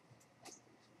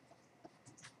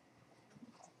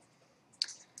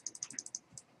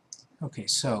 Okay,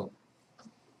 so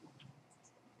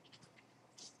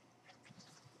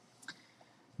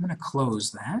I'm going to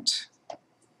close that.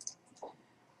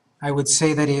 I would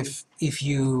say that if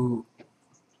you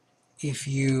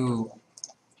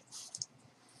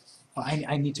well,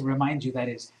 I need to remind you that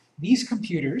is these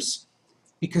computers,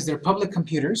 because they're public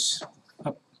computers,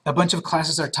 a bunch of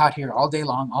classes are taught here all day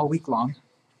long, all week long.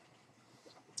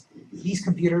 These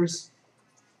computers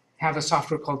have a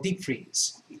software called Deep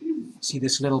Freeze. See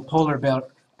this little polar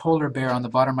bear on the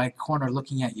bottom right corner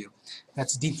looking at you.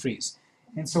 That's Deep Freeze.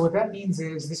 And so what that means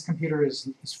is this computer is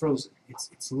frozen.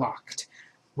 It's locked.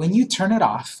 When you turn it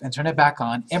off and turn it back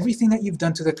on, everything that you've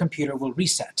done to the computer will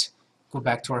reset. Go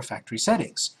back to our factory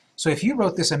settings. So if you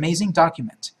wrote this amazing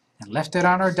document and left it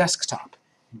on our desktop,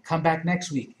 and come back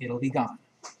next week, it'll be gone.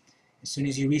 As soon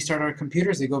as you restart our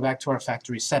computers, they go back to our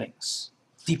factory settings.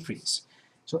 Deep freeze.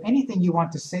 So anything you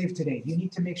want to save today, you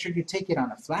need to make sure you take it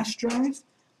on a flash drive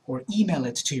or email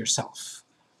it to yourself.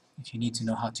 If you need to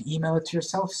know how to email it to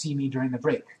yourself, see me during the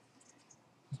break.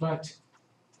 But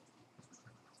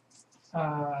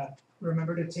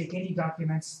remember to take any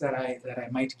documents that I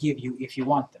might give you if you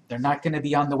want them. They're not going to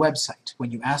be on the website.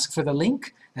 When you ask for the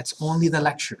link, that's only the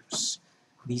lectures.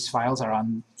 These files are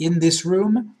in this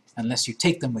room unless you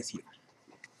take them with you.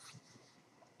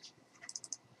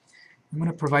 I'm going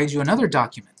to provide you another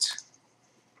document.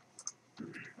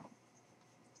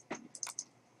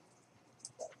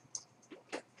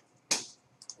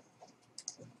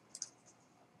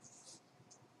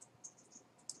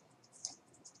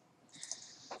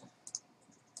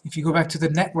 If you go back to the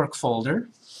network folder,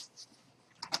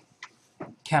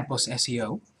 Campus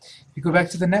SEO, if you go back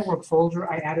to the network folder,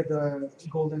 I added the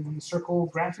golden circle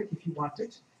graphic if you want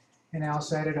it, and I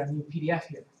also added a new PDF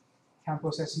here,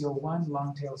 Campus SEO 1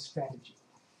 Long Tail Strategy.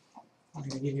 I'm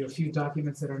going to give you a few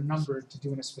documents that are numbered to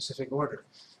do in a specific order.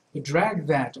 But drag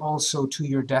that also to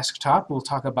your desktop. We'll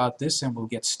talk about this and we'll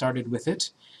get started with it.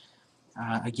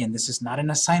 Again, this is not an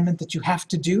assignment that you have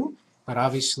to do, but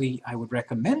obviously I would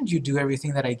recommend you do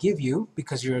everything that I give you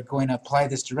because you're going to apply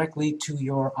this directly to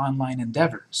your online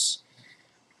endeavors.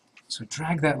 So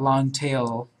drag that long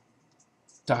tail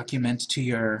document to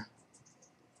your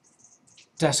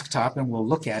desktop and we'll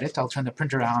look at it. I'll turn the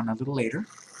printer on a little later.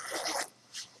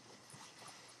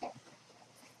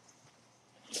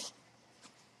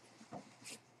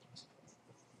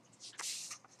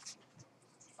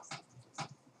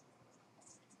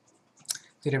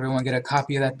 Did everyone get a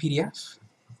copy of that PDF?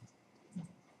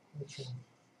 Which one?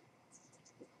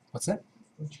 What's that?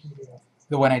 Which PDF?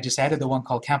 The one I just added, the one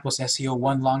called Campus SEO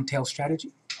 1 Long Tail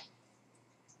Strategy.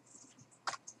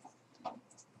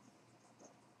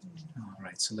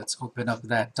 Alright, so let's open up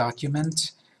that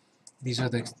document. These are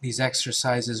these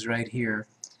exercises right here.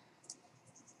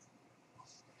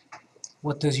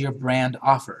 What does your brand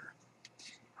offer?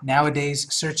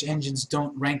 Nowadays, search engines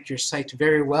don't rank your site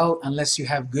very well unless you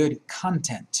have good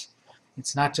content.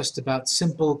 It's not just about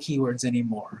simple keywords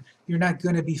anymore. You're not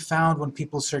going to be found when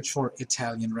people search for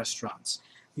Italian restaurants.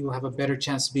 You will have a better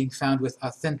chance of being found with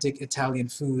authentic Italian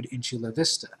food in Chula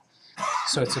Vista.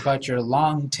 So it's about your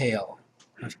long tail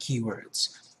of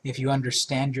keywords. If you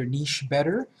understand your niche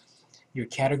better, your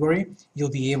category, you'll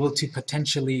be able to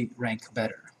potentially rank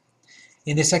better.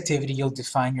 In this activity, you'll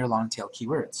define your long tail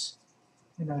keywords.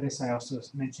 And notice I also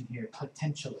mentioned here,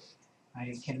 potentially.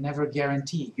 I can never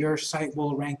guarantee your site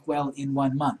will rank well in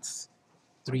 1 month,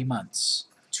 3 months,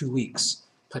 2 weeks,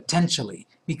 potentially,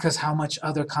 because how much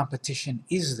other competition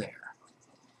is there?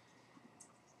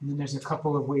 And then there's a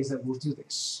couple of ways that we'll do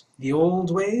this. The old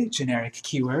way, generic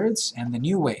keywords, and the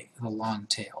new way, the long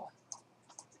tail.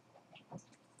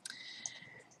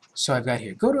 So I've got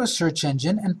here, go to a search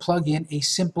engine and plug in a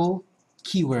simple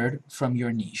keyword from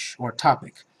your niche or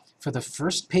topic. For the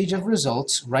first page of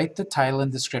results, write the title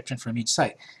and description from each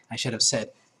site. I should have said,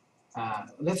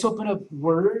 let's open up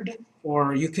Word,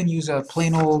 or you can use a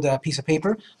plain old piece of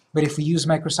paper, but if we use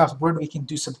Microsoft Word, we can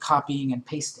do some copying and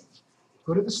pasting.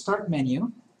 Go to the Start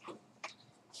menu,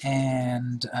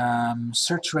 and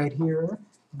search right here,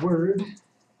 Word,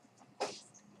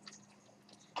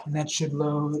 and that should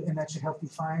load, and that should help you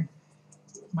find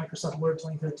Microsoft Word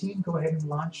 2013. Go ahead and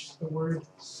launch the Word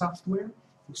software.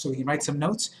 So you can write some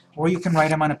notes, or you can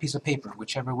write them on a piece of paper,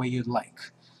 whichever way you'd like.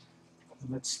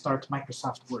 Let's start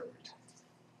Microsoft Word.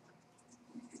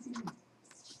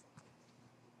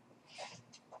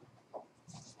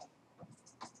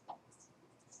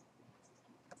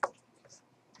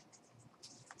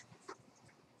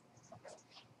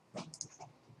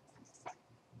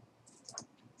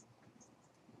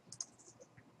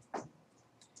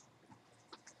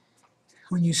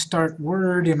 When you start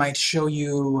Word, it might show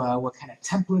you what kind of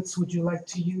templates would you like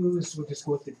to use. We'll just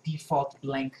go with the default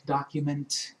blank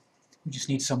document. We just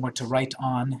need somewhere to write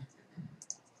on.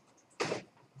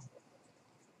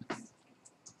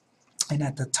 And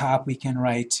at the top we can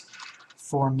write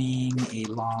forming a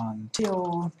long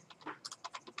tail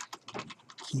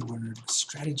keyword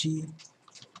strategy.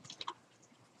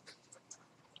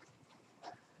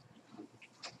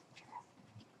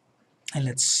 And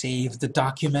let's save the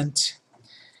document.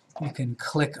 You can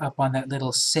click up on that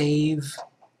little save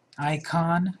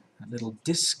icon, a little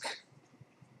disk.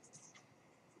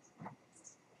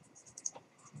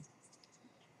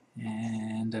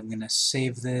 And I'm going to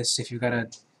save this. If you've got a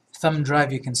thumb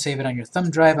drive, you can save it on your thumb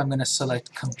drive. I'm going to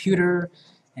select computer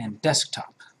and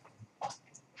desktop.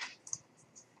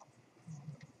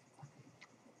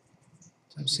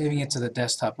 So I'm saving it to the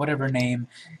desktop, whatever name.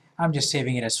 I'm just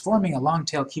saving it as forming a long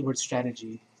tail keyword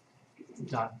strategy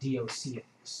 .docx.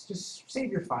 Just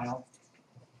save your file.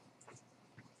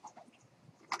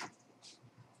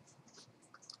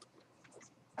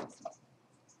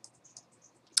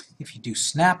 If you do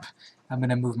snap, I'm going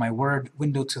to move my Word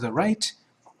window to the right,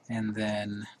 and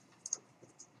then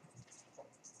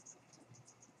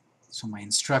so my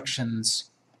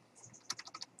instructions.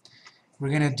 We're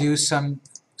going to do some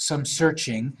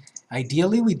searching.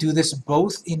 Ideally, we do this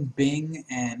both in Bing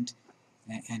and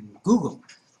Google.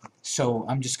 So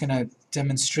I'm just going to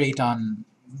demonstrate on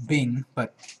Bing,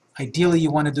 but ideally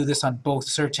you want to do this on both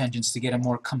search engines to get a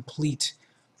more complete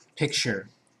picture.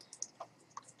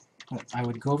 I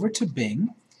would go over to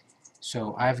Bing.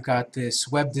 So I've got this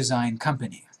web design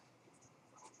company.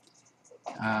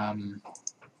 And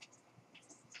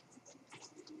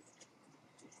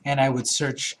I would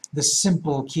search the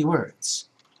simple keywords.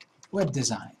 Web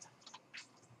design.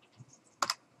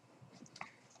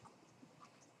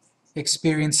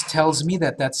 Experience tells me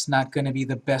that that's not going to be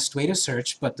the best way to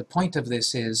search, but the point of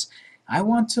this is I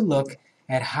want to look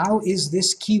at how is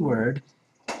this keyword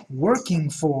working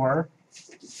for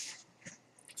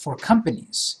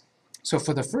companies. So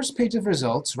for the first page of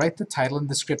results, write the title and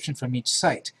description from each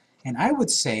site. And I would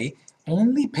say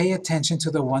only pay attention to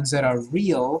the ones that are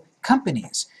real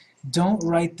companies. Don't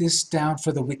write this down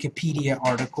for the Wikipedia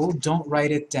article. Don't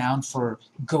write it down for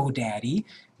GoDaddy.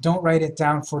 Don't write it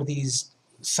down for these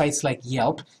sites like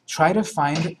Yelp. Try to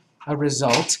find a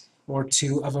result or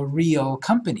two of a real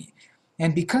company.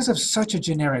 And because of such a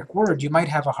generic word, you might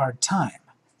have a hard time.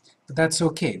 But that's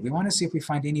okay. We want to see if we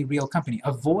find any real company.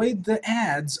 Avoid the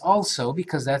ads also,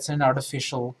 because that's an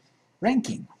artificial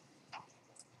ranking.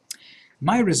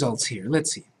 My results here,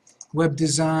 let's see.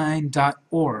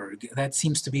 Webdesign.org. That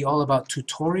seems to be all about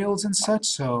tutorials and such,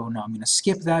 so no, I'm going to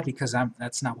skip that because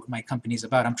that's not what my company's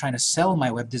about. I'm trying to sell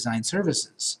my web design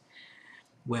services.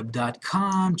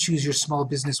 Web.com, choose your small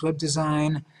business web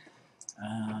design.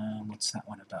 What's that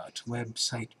one about?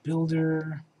 Website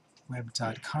builder.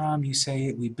 Web.com, you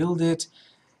say we build it.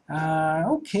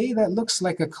 Okay, that looks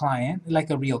like a client, like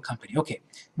a real company. Okay,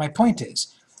 my point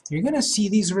is, you're going to see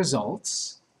these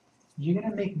results. You're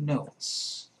going to make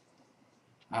notes.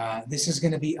 This is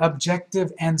going to be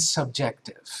objective and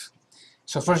subjective.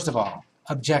 So first of all,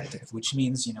 objective, which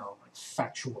means, you know,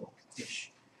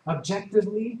 factual-ish.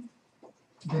 Objectively,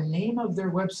 the name of their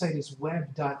website is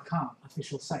web.com,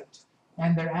 official site,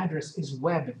 and their address is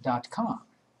web.com.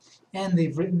 And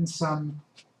they've written some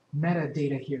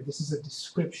metadata here. This is a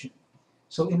description.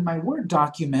 So in my Word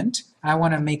document, I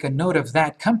want to make a note of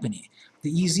that company.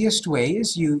 The easiest way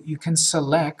is you can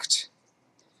select,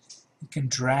 you can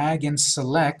drag and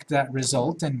select that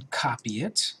result and copy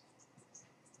it.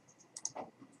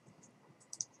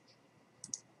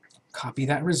 Copy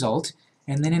that result.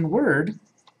 And then in Word,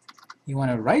 you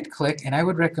want to right-click, and I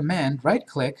would recommend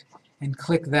right-click and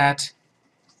click that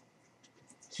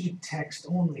Keep Text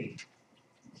Only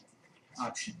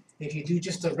option. If you do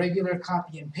just a regular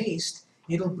copy and paste,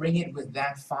 it'll bring it with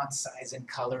that font size and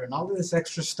color and all of this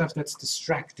extra stuff that's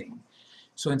distracting.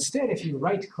 So instead, if you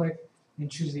right-click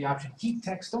and choose the option Keep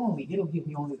Text Only, it'll give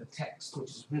me only the text, which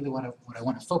is really what I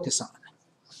want to focus on.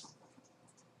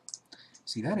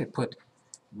 See that? It put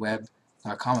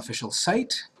web.com official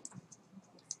site,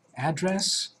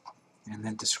 address, and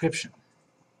then description.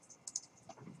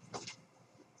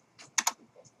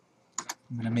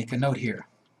 I'm going to make a note here.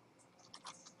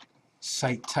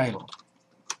 Site title.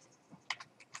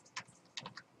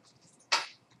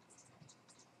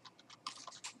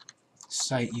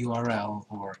 Site URL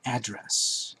or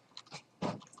address.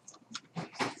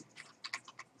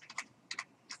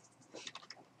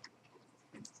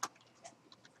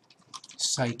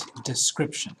 Site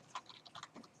description.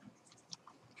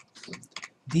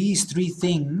 These three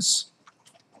things,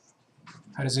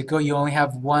 how does it go? You only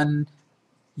have one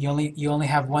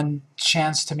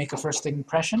chance to make a first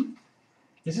impression.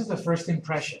 This is the first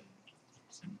impression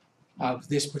of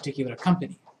this particular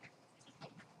company.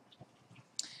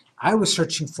 I was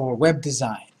searching for web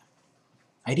design.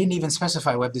 I didn't even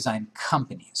specify web design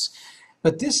companies.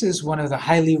 But this is one of the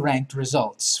highly ranked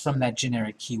results from that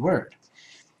generic keyword.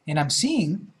 And I'm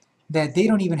seeing that they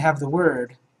don't even have the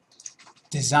word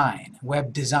design,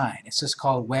 web design. It's just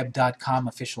called web.com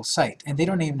official site. And they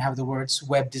don't even have the words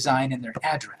web design in their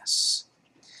address.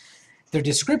 Their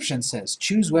description says,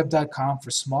 choose web.com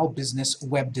for small business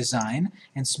web design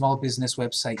and small business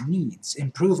website needs.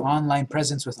 Improve online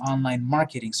presence with online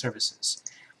marketing services.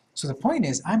 So the point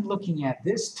is, I'm looking at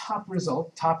this top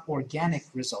result, top organic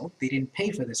result. They didn't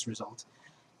pay for this result.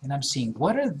 And I'm seeing,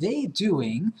 what are they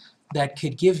doing that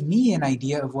could give me an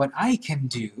idea of what I can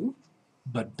do,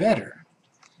 but better?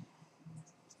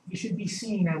 You should be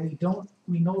seeing that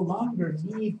we no longer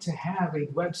need to have a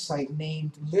website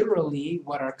named literally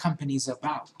what our company's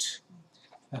about.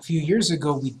 A few years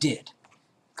ago we did,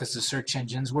 because the search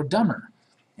engines were dumber.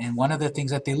 And one of the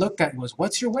things that they looked at was,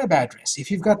 what's your web address?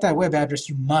 If you've got that web address,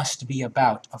 you must be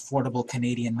about affordable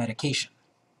Canadian medication.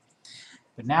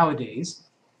 But nowadays,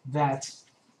 that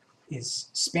is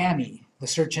spammy. The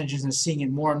search engines are seeing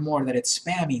it more and more that it's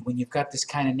spammy when you've got this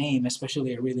kind of name,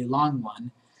 especially a really long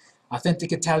one.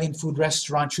 Authentic Italian food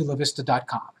restaurant,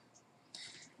 chulavista.com.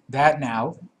 That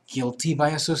now, guilty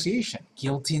by association.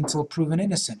 Guilty until proven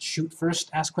innocent. Shoot first,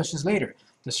 ask questions later.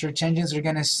 The search engines are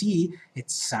going to see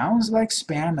it sounds like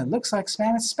spam, it looks like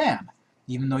spam, it's spam,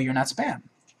 even though you're not spam.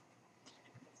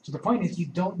 So the point is, you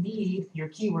don't need your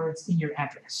keywords in your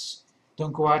address.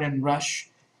 Don't go out and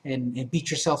rush and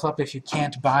beat yourself up if you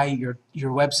can't buy your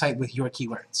website with your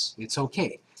keywords. It's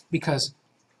okay, because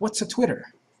what's a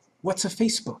Twitter? What's a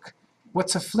Facebook?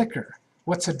 What's a Flickr?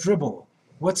 What's a Dribble?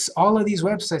 What's all of these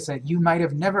websites that you might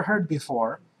have never heard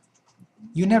before?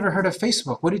 You never heard of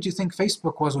Facebook. What did you think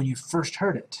Facebook was when you first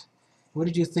heard it? What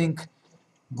did you think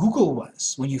Google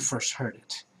was when you first heard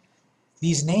it?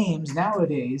 These names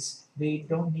nowadays, they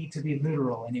don't need to be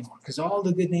literal anymore, because all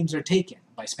the good names are taken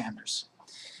by spammers.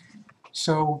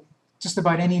 So just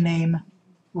about any name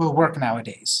will work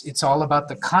nowadays. It's all about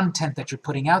the content that you're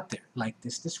putting out there, like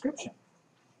this description.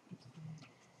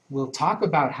 We'll talk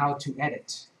about how to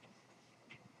edit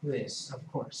this, of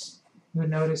course. You'll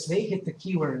notice they hit the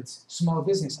keywords small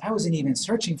business. I wasn't even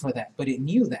searching for that, but it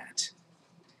knew that.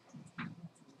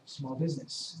 Small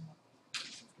business.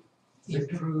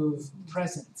 Improve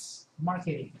presence,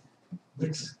 marketing.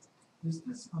 Yes. Is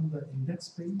this on the index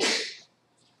page?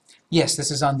 Yes,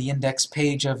 this is on the index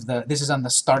page of this is on the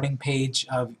starting page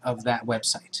of that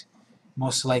website.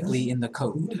 Most likely in the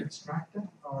code. Who will extract that,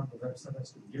 or the website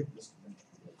has to give this to them?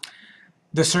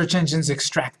 The search engines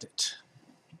extract it.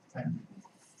 And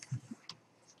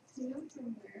Do you know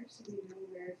from where, so we know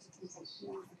where to position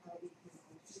or how we can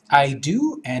open it? I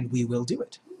do, and we will do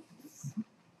it.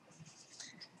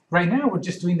 Right now, we're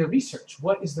just doing the research.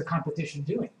 What is the competition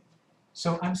doing?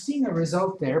 So I'm seeing a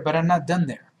result there, but I'm not done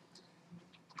there.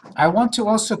 I want to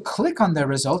also click on their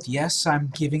result. Yes,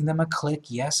 I'm giving them a click.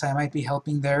 Yes, I might be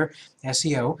helping their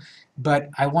SEO, but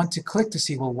I want to click to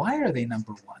see, well, why are they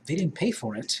number one? They didn't pay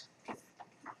for it.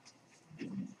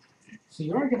 So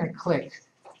you're going to click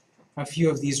a few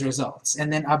of these results,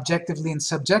 and then objectively and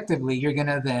subjectively, you're going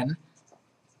to then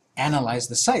analyze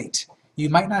the site. You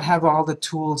might not have all the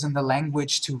tools and the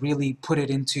language to really put it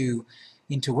into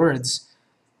words,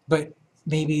 but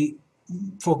maybe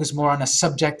focus more on a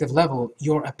subjective level,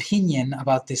 your opinion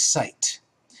about this site.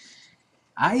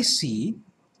 I see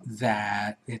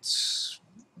that it's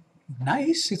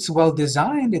nice, it's well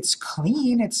designed, it's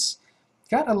clean, it's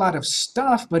got a lot of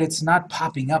stuff, but it's not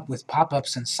popping up with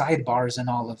pop-ups and sidebars and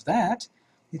all of that.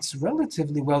 It's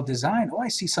relatively well designed. Oh, I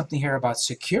see something here about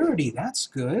security. That's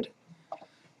good.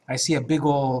 I see a big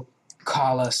ol'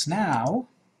 call us now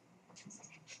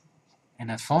and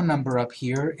a phone number up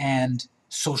here and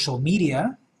social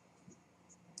media.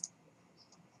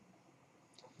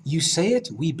 You say it,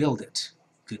 we build it.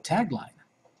 Good tagline.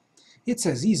 It's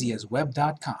as easy as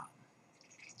web.com.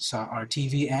 Saw our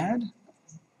TV ad.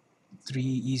 3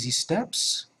 easy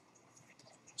steps.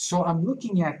 So I'm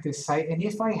looking at this site, and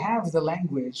if I have the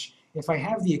language, if I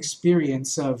have the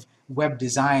experience of web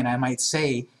design, I might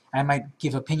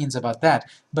give opinions about that.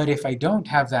 But if I don't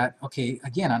have that, okay,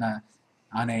 again,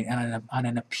 on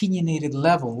an opinionated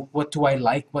level, what do I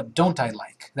like, what don't I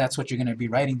like? That's what you're going to be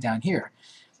writing down here,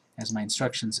 as my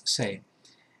instructions say.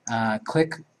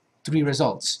 Click 3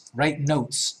 results. Write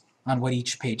notes on what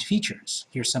each page features.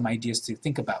 Here's some ideas to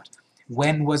think about.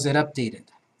 When was it updated?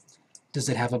 Does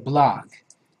it have a blog?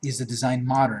 Is the design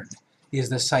modern? Is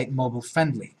the site mobile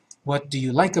friendly? What do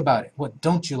you like about it? What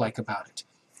don't you like about it?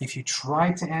 If you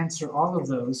try to answer all of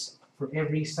those for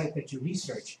every site that you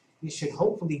research, it should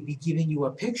hopefully be giving you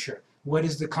a picture. What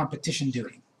is the competition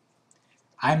doing?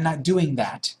 I'm not doing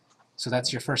that. So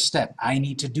that's your first step. I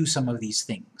need to do some of these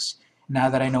things. Now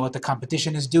that I know what the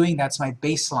competition is doing, that's my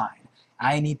baseline.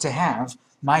 I need to have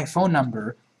my phone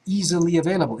number easily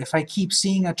available, if I keep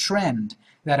seeing a trend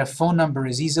that a phone number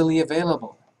is easily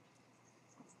available,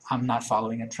 I'm not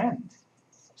following a trend.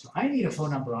 So I need a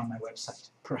phone number on my website,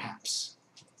 perhaps.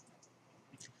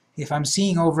 If I'm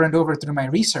seeing over and over through my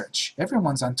research,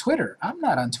 everyone's on Twitter, I'm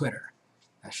not on Twitter.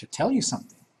 That should tell you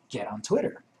something. Get on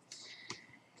Twitter.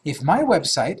 If my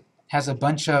website has a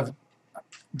bunch of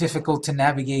difficult to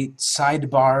navigate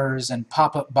sidebars and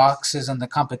pop-up boxes and the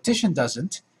competition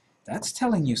doesn't, that's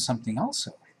telling you something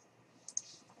also.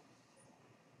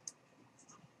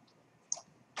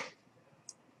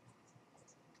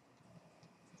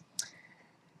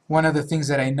 One of the things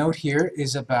that I note here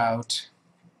is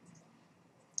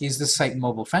the site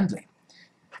mobile friendly?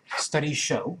 Studies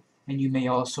show, and you may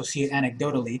also see it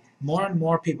anecdotally, more and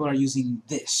more people are using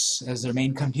this as their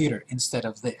main computer instead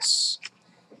of this.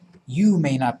 You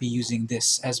may not be using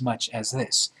this as much as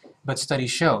this, but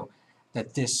studies show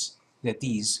that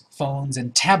these phones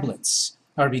and tablets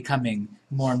are becoming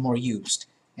more and more used,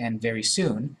 and very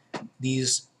soon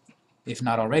these, if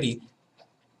not already,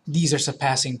 these are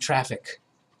surpassing traffic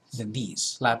than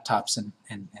these laptops and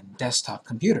desktop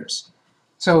computers.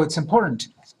 So it's important.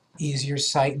 Is your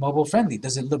site mobile friendly?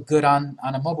 Does it look good on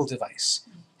a mobile device?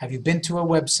 Have you been to a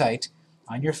website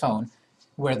on your phone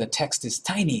where the text is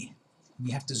tiny?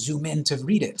 You have to zoom in to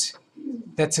read it.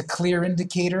 That's a clear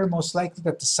indicator, most likely,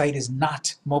 that the site is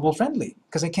not mobile friendly,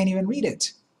 because I can't even read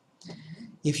it.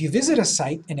 If you visit a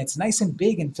site and it's nice and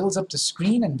big and fills up the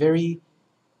screen and very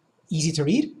easy to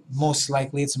read, most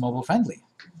likely it's mobile friendly.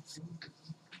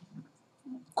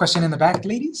 Question in the back,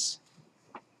 ladies?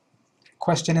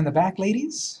 Question in the back,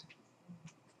 ladies?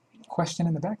 Question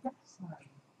in the back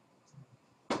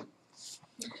there?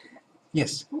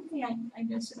 Yes? One thing I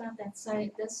noticed about that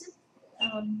site, does it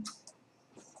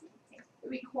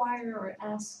require or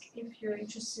ask if you're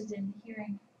interested in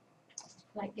hearing,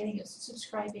 like getting a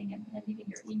subscribing and leaving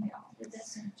your email? It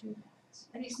doesn't do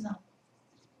that. At least not.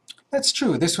 That's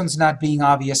true. This one's not being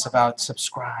obvious about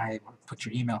subscribe or put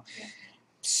your email. Yeah.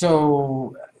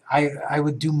 So I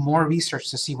would do more research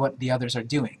to see what the others are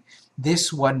doing.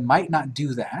 This one might not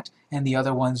do that, and the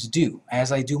other ones do. As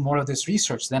I do more of this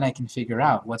research, then I can figure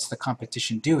out what's the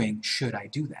competition doing, should I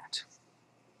do that.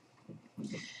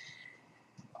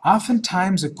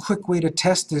 Oftentimes, a quick way to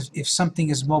test if something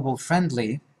is mobile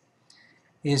friendly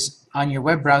is on your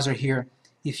web browser here,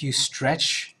 if you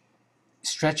stretch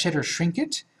it or shrink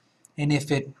it, and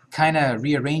if it kind of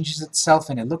rearranges itself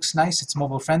and it looks nice, it's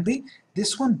mobile friendly.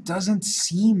 This one doesn't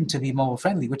seem to be mobile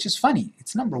friendly, which is funny.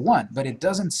 It's number one, but it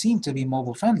doesn't seem to be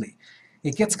mobile friendly.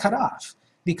 It gets cut off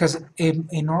because a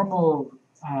normal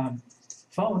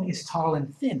phone is tall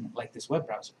and thin like this web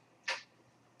browser.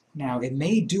 Now, it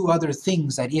may do other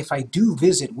things that if I do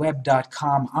visit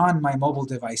web.com on my mobile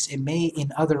device, it may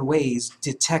in other ways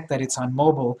detect that it's on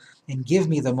mobile and give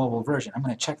me the mobile version. I'm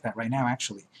going to check that right now,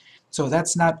 actually. So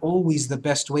that's not always the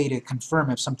best way to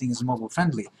confirm if something is mobile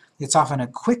friendly. It's often a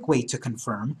quick way to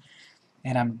confirm,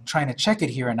 and I'm trying to check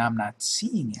it here and I'm not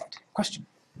seeing it. Question?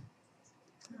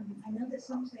 I know that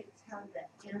some sites have the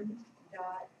M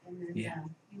dot and then Yeah.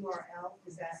 the URL.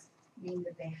 Does that mean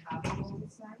that they have a mobile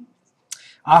site?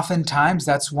 Oftentimes,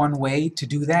 that's one way to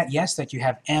do that, yes, that you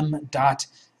have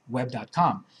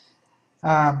m.web.com.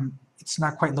 It's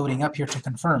not quite loading up here to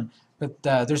confirm, but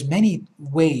there's many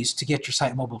ways to get your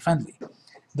site mobile friendly.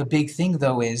 The big thing,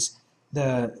 though, is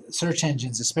the search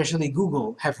engines, especially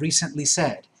Google, have recently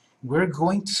said, we're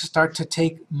going to start to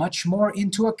take much more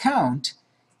into account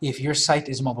if your site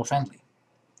is mobile friendly.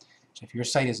 So if your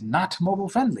site is not mobile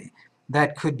friendly,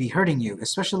 that could be hurting you,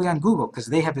 especially on Google, because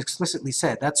they have explicitly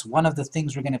said that's one of the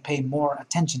things we're going to pay more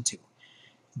attention to.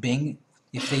 Bing,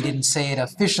 if they didn't say it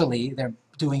officially, they're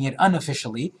doing it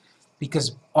unofficially,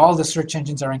 because all the search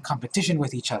engines are in competition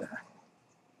with each other.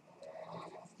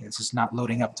 This is not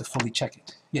loading up to fully check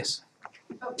it. Yes?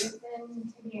 But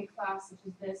within taking a class such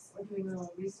as this, or doing a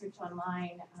little research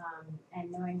online,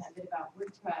 and knowing that bit about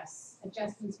WordPress,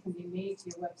 adjustments can be made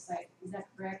to your website. Is that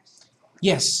correct?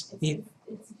 Yes. It's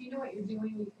if you know what you're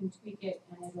doing, you can tweak it,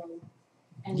 and it'll,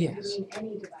 and Yes. you mean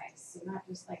any device, so not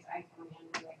just like iPhone,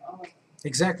 and like all of them.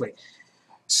 Exactly.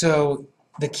 So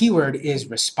the keyword is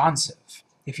responsive.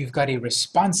 If you've got a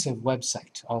responsive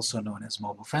website, also known as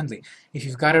mobile friendly, if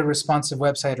you've got a responsive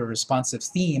website or responsive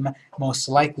theme, most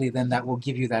likely then that will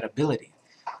give you that ability.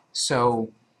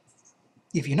 So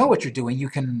if you know what you're doing, you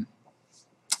can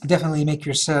definitely make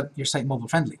your site mobile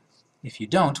friendly. If you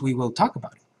don't, we will talk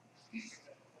about it.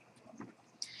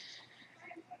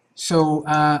 So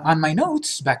on my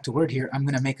notes, back to Word here, I'm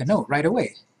going to make a note right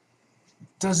away.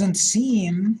 Doesn't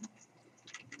seem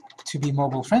to be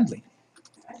mobile friendly.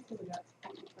 I figured out.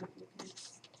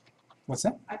 What's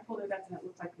that? I pulled it up and it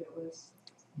looked like it was,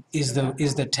 Is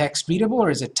the text readable or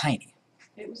is it tiny?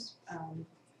 it was,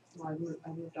 well, I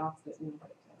moved off it now,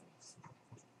 but,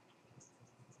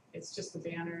 it's just the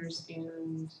banners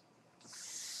and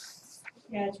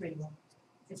Yeah, it's readable.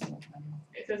 It's readable.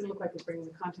 it doesn't look like it's bringing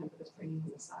the content, but it's bringing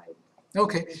the side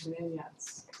Okay. information in, yeah,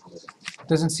 it's.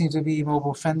 Doesn't seem to be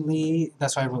mobile friendly.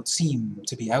 That's why I wrote seem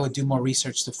to be. I would do more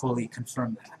research to fully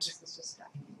confirm that. This is just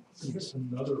stacking. Here's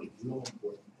another real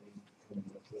important thing coming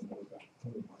up to another back,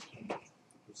 coming back.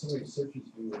 If somebody searches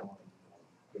you on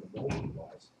their mobile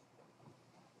device,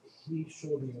 he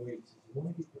showed me a way to, you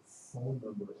wanna get the phone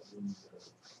number in the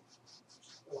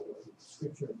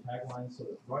description or tagline, so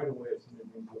that right away if somebody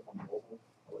brings you up on mobile,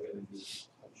 all you gotta do is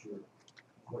touch your,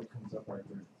 what comes up right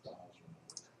there and it dials your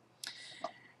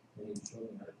number. And he showed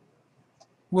me how to do that.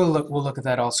 We'll look at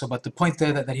that also, but the point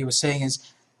there that he was saying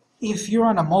is, if you're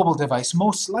on a mobile device,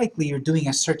 most likely you're doing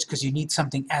a search because you need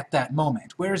something at that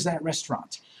moment. Where's that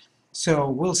restaurant? So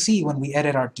we'll see when we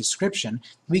edit our description,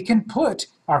 we can put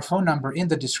our phone number in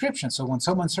the description, so when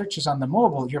someone searches on the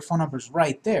mobile, your phone number's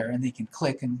right there, and they can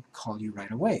click and call you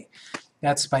right away.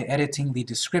 That's by editing the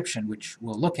description, which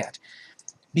we'll look at.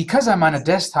 Because I'm on a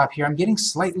desktop here, I'm getting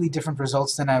slightly different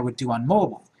results than I would do on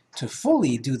mobile. To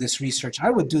fully do this research,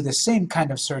 I would do the same kind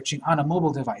of searching on a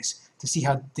mobile device to see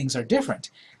how things are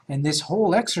different. And this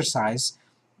whole exercise,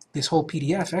 this whole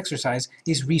PDF exercise,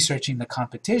 is researching the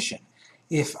competition.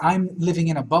 If I'm living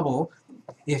in a bubble,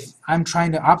 if I'm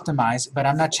trying to optimize, but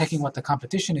I'm not checking what the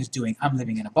competition is doing, I'm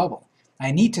living in a bubble.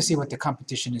 I need to see what the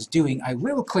competition is doing. I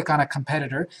will click on a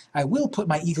competitor. I will put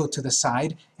my ego to the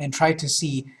side and try to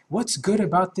see what's good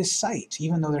about this site,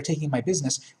 even though they're taking my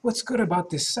business. What's good about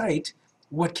this site?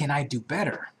 What can I do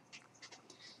better?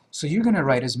 So you're going to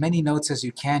write as many notes as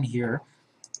you can here,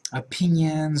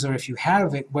 opinions, or if you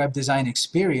have a web design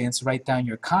experience, write down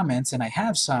your comments, and I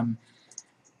have some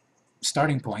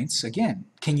starting points. Again,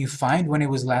 can you find when it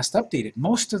was last updated?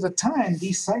 Most of the time,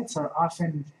 these sites are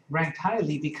often ranked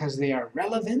highly because they are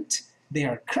relevant, they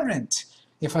are current.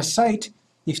 If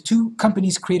two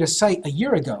companies create a site a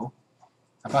year ago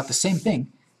about the same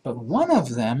thing, but one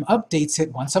of them updates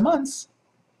it once a month,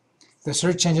 the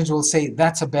search engines will say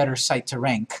that's a better site to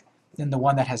rank than the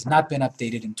one that has not been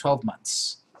updated in 12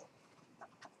 months.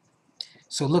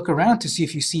 So look around to see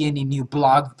if you see any new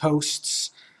blog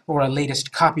posts or a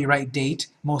latest copyright date.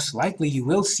 Most likely you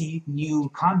will see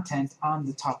new content on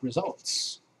the top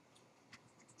results.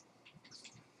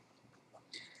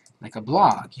 Like a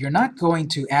blog. You're not going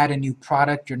to add a new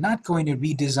product, you're not going to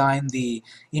redesign the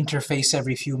interface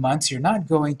every few months, you're not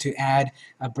going to add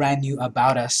a brand new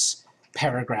About Us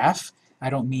paragraph. I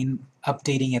don't mean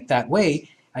updating it that way,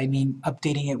 I mean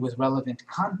updating it with relevant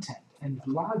content. And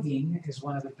blogging is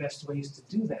one of the best ways to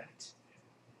do that.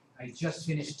 I just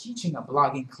finished teaching a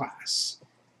blogging class.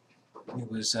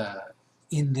 It was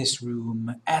in this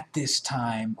room at this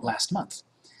time last month.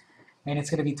 And it's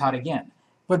going to be taught again.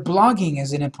 But blogging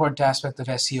is an important aspect of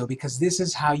SEO because this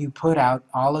is how you put out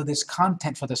all of this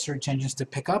content for the search engines to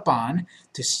pick up on,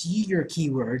 to see your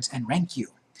keywords and rank you,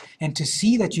 and to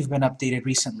see that you've been updated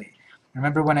recently.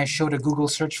 Remember when I showed a Google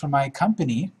search for my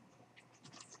company,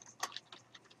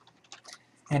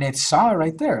 and it saw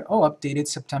right there, oh, updated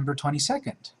September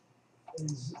 22nd.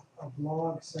 Is a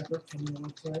blog separate from your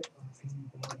website, or can you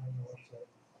blog on your website?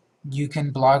 You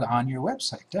can blog on your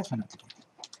website, definitely.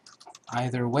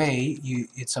 Either way,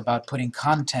 it's about putting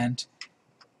content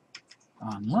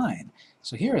online.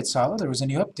 So here it saw, oh, there was a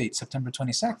new update, September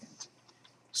 22nd.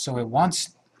 So it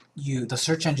wants you, the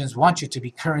search engines want you to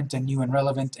be current and new and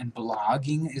relevant, and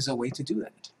blogging is a way to do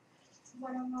that.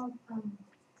 What about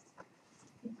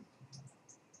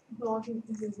blogging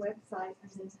on your website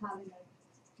and then having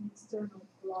an external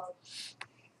blog?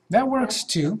 That works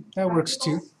too. That works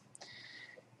too.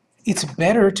 It's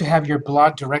better to have your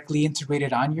blog directly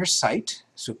integrated on your site,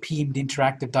 so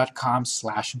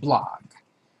pmdinteractive.com/blog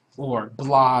or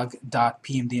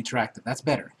blog.pmdinteractive. That's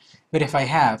better. But if I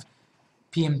have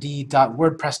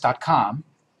pmd.wordpress.com,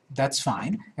 that's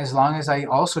fine, as long as I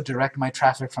also direct my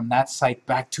traffic from that site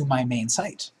back to my main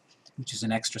site, which is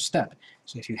an extra step.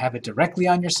 So if you have it directly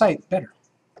on your site, better.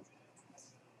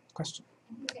 Question?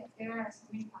 I think that there are so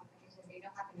many companies that they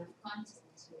don't have enough content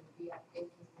to be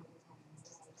updating all the time,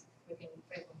 freaking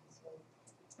frequent. So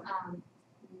it's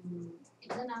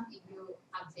enough if you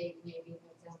update, maybe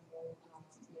for example,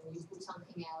 you put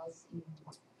something else in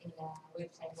the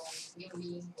website like new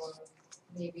link, or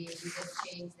maybe you just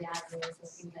change the address or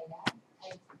things like that.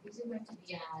 Is it going to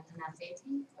be an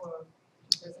updating, or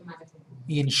it doesn't matter for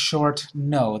you? In short,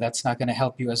 no, that's not going to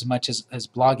help you as much as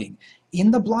blogging.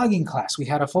 In the blogging class, we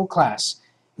had a full class.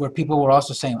 where people were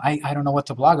also saying, I don't know what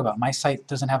to blog about. My site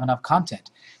doesn't have enough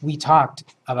content. We talked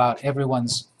about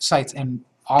everyone's sites, and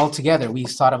all together we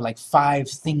thought of like 5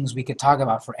 things we could talk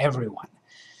about for everyone.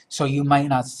 So you might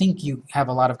not think you have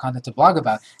a lot of content to blog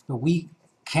about, but we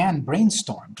can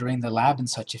brainstorm during the lab and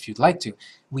such if you'd like to.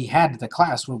 We had the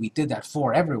class where we did that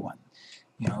for everyone.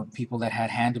 You know, people that had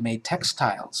handmade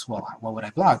textiles. Well, what would I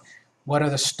blog? What are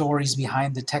the stories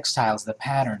behind the textiles, the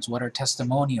patterns? What are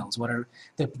testimonials? What are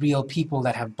the real people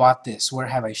that have bought this? Where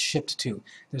have I shipped to?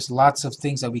 There's lots of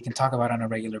things that we can talk about on a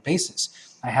regular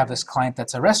basis. I have this client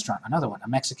that's a restaurant, another one, a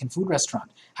Mexican food restaurant.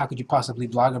 How could you possibly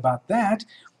blog about that?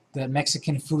 The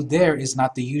Mexican food there is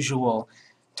not the usual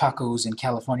tacos and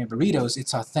California burritos.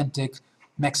 It's authentic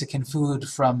Mexican food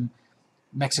from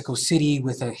Mexico City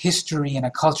with a history and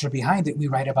a culture behind it. We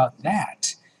write about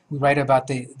that. We write about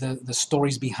the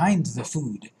stories behind the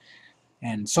food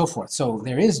and so forth. So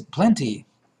there is plenty,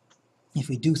 if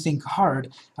we do think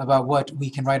hard, about what we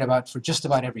can write about for just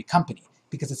about every company,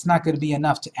 because it's not going to be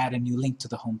enough to add a new link to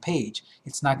the home page.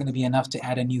 It's not going to be enough to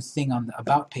add a new thing on the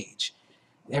About page.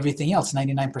 Everything else,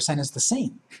 99% is the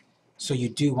same. So you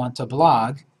do want to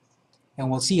blog,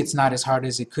 and we'll see it's not as hard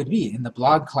as it could be. In the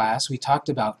blog class, we talked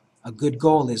about a good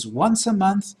goal is once a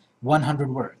month, 100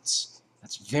 words.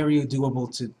 That's very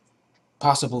doable to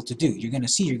possible to do. You're going to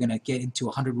see you're going to get into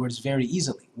 100 words very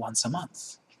easily once a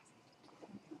month.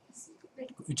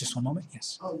 Just one moment,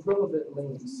 yes. Relevant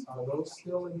links, are those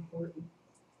still important?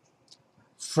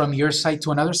 From your site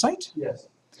to another site? Yes.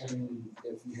 I mean,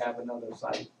 if you have another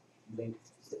site, link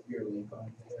your link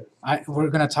on there. We're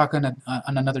going to talk on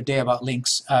another day about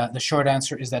links. The short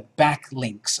answer is that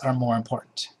backlinks are more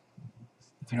important.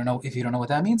 If you don't know what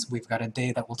that means, we've got a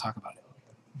day that we'll talk about it.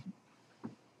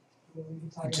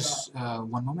 Just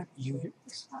one moment. You here?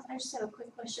 I just have a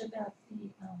quick question about the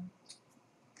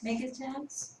mega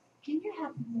tags. Can you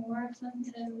have more of them?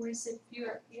 In other words, if you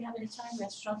have an Italian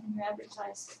restaurant and you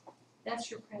advertise,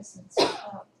 that's your presence.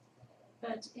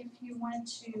 But if you want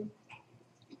to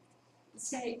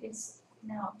say it's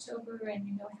now October and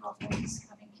you know Halloween is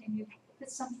coming, can you put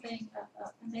something, a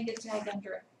mega tag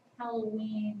under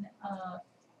Halloween,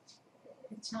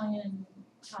 Italian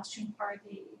costume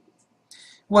party?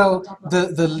 Well,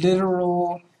 the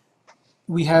literal,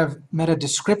 we have meta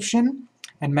description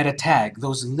and meta tag.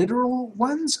 Those literal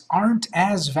ones aren't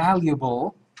as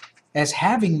valuable as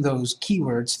having those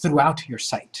keywords throughout your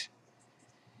site.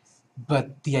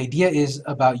 But the idea is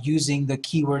about using the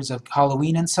keywords of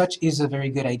Halloween and such is a very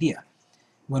good idea.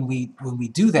 When we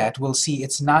do that, we'll see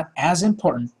it's not as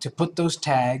important to put those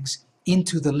tags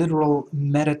into the literal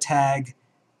meta tag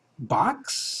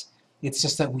box. It's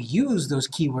just that we use those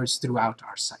keywords throughout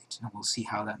our site, and we'll see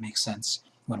how that makes sense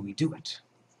when we do it.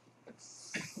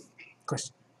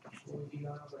 Question?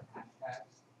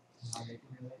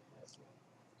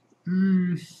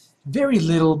 Very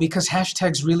little, because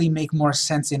hashtags really make more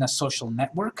sense in a social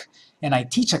network, and I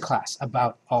teach a class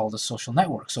about all the social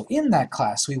networks. So in that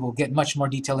class, we will get much more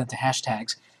detail into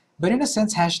hashtags. But in a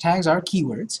sense, hashtags are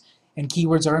keywords, and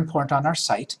keywords are important on our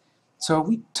site. So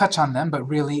we touch on them, but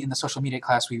really in the social media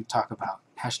class we talk about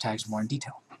hashtags more in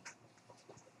detail.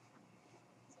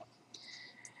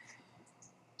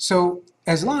 So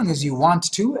as long as you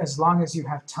want to, as long as you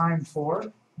have time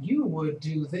for, you would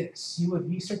do this. You would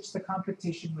research the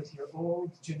competition with your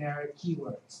old generic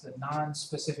keywords, the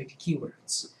non-specific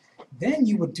keywords. Then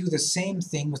you would do the same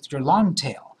thing with your long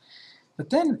tail. But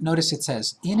then notice it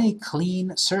says, in a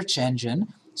clean search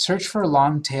engine, search for a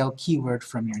long tail keyword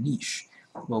from your niche.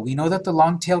 Well, we know that the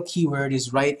long tail keyword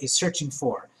is searching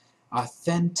for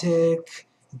authentic,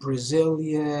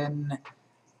 Brazilian,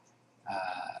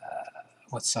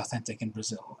 what's authentic in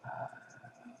Brazil?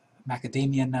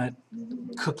 Macadamia nut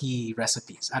cookie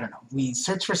recipes. I don't know. We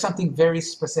search for something very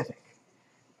specific.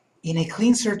 In a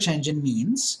clean search engine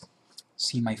means,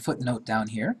 see my footnote down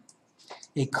here,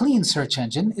 a clean search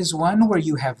engine is one where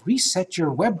you have reset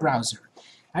your web browser.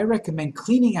 I recommend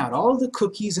cleaning out all the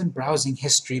cookies and browsing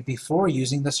history before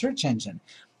using the search engine.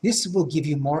 This will give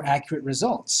you more accurate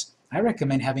results. I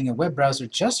recommend having a web browser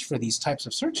just for these types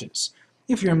of searches.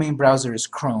 If your main browser is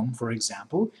Chrome, for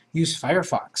example, use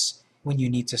Firefox when you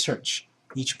need to search.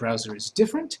 Each browser is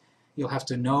different. You'll have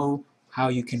to know how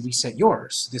you can reset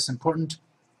yours. This is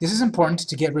important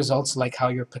to get results like how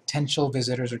your potential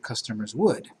visitors or customers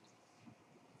would.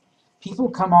 People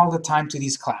come all the time to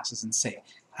these classes and say,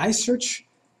 I search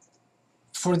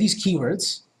for these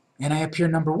keywords and I appear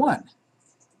number 1.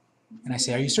 And I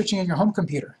say, are you searching on your home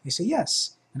computer? They say,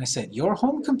 yes. And I said, your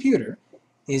home computer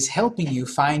is helping you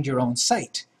find your own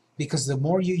site, because the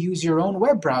more you use your own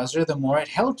web browser, the more it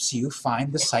helps you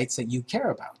find the sites that you care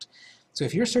about. So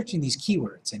if you're searching these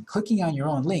keywords and clicking on your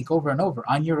own link over and over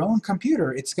on your own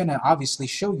computer, it's going to obviously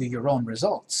show you your own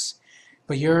results.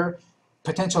 But your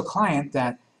potential client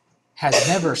that has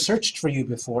never searched for you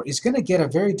before is going to get a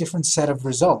very different set of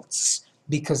results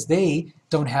because they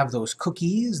don't have those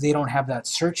cookies, they don't have that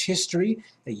search history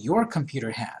that your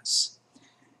computer has.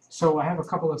 So I have a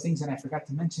couple of things, and I forgot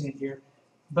to mention it here,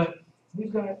 but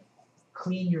we've got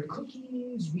clean your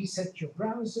cookies, reset your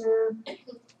browser,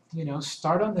 you know,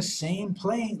 start on the same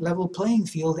level playing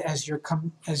field as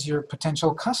your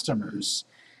potential customers.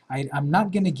 I'm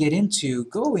not going to get into,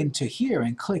 go into here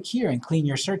and click here and clean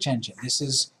your search engine. This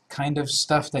is kind of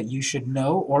stuff that you should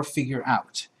know or figure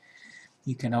out.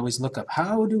 You can always look up,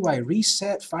 how do I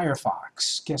reset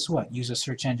Firefox? Guess what? Use a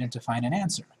search engine to find an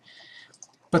answer.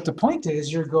 But the point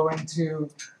is, you're gonna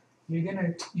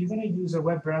use a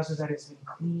web browser that has been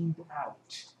cleaned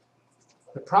out.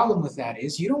 The problem with that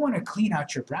is you don't want to clean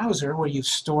out your browser where you've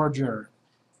stored your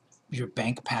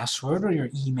bank password or your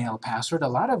email password. A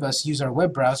lot of us use our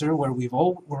web browser where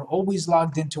we're always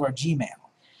logged into our Gmail.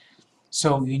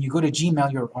 So when you go to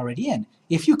Gmail, you're already in.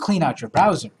 If you clean out your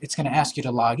browser, it's going to ask you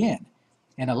to log in.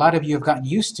 And a lot of you have gotten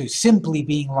used to simply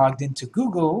being logged into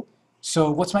Google,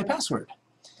 so what's my password?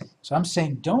 So I'm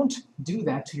saying don't do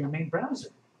that to your main browser.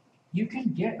 You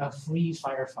can get a free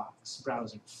Firefox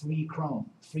browser, free Chrome,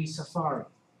 free Safari.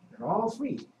 They're all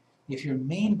free. If your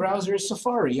main browser is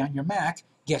Safari on your Mac,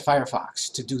 get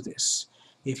Firefox to do this.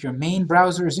 If your main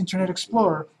browser is Internet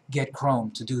Explorer, get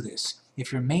Chrome to do this.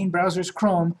 If your main browser is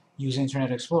Chrome, use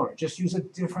Internet Explorer. Just use a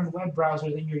different web browser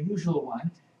than your usual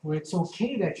one, where it's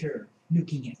okay that you're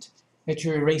nuking it, that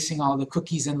you're erasing all the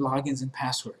cookies and logins and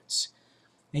passwords.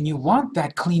 And you want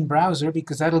that clean browser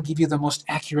because that'll give you the most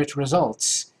accurate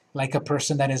results, like a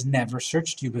person that has never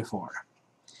searched you before.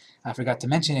 I forgot to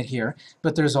mention it here,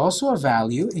 but there's also a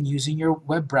value in using your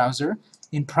web browser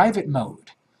in private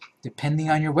mode. Depending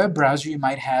on your web browser, you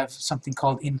might have something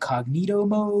called incognito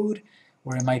mode,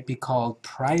 or it might be called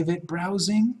private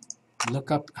browsing.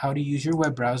 Look up how to use your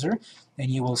web browser,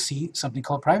 and you will see something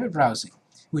called private browsing,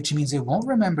 which means it won't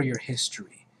remember your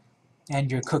history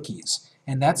and your cookies.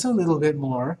 And that's a little bit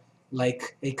more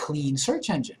like a clean search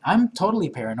engine. I'm totally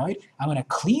paranoid. I'm going to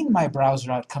clean my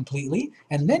browser out completely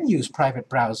and then use private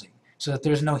browsing so that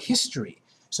there's no history,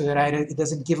 so that it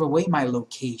doesn't give away my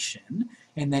location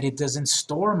and that it doesn't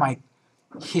store my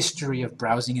history of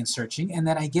browsing and searching, and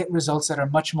that I get results that are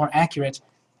much more accurate,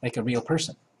 like a real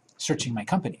person searching my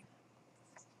company.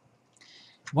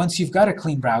 Once you've got a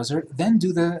clean browser, then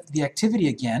do the activity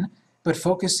again, but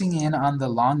focusing in on the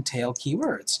long tail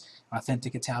keywords.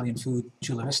 Authentic Italian food,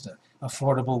 Chula Vista.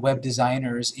 Affordable web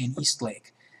designers in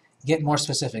Eastlake. Get more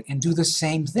specific and do the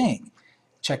same thing.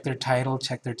 Check their title,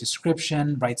 check their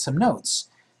description, write some notes.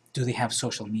 Do they have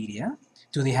social media?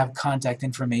 Do they have contact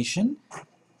information?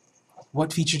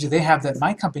 What feature do they have that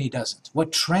my company doesn't?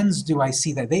 What trends do I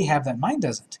see that they have that mine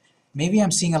doesn't? Maybe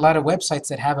I'm seeing a lot of websites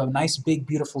that have a nice, big,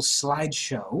 beautiful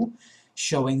slideshow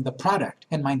showing the product,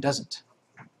 and mine doesn't.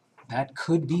 That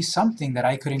could be something that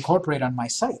I could incorporate on my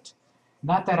site.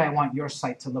 Not that I want your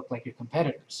site to look like your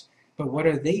competitors, but what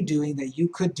are they doing that you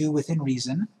could do within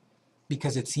reason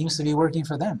because it seems to be working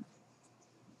for them?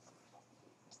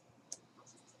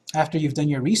 After you've done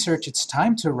your research, it's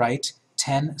time to write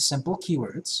 10 simple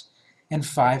keywords and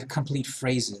 5 complete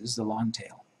phrases, the long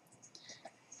tail.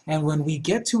 And when we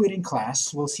get to it in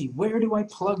class, we'll see, where do I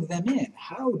plug them in?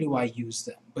 How do I use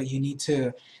them? But you need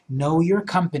to know your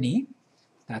company.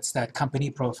 That's that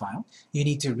company profile. You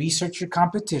need to research your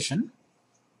competition.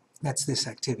 That's this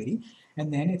activity.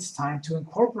 And then it's time to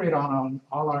incorporate all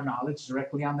our knowledge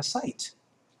directly on the site.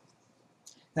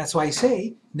 That's why I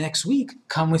say, next week,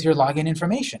 come with your login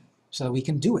information so that we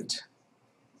can do it.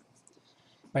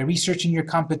 By researching your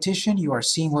competition, you are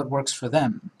seeing what works for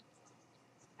them.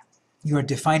 You are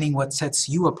defining what sets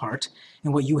you apart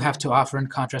and what you have to offer in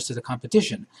contrast to the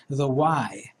competition, the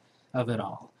why of it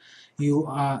all. You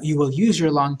will use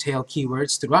your long tail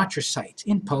keywords throughout your site,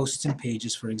 in posts and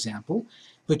pages, for example,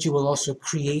 but you will also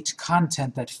create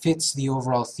content that fits the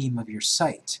overall theme of your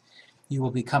site. You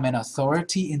will become an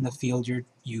authority in the field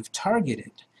you've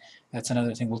targeted. That's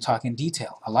another thing we'll talk in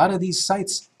detail. A lot of these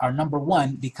sites are number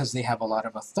one because they have a lot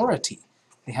of authority.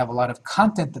 They have a lot of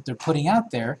content that they're putting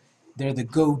out there. They're the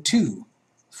go-to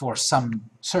for some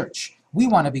search. We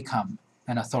want to become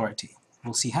an authority.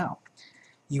 We'll see how.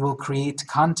 You will create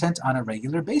content on a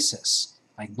regular basis,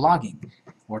 like blogging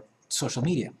or social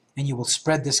media, and you will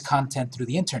spread this content through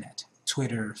the internet,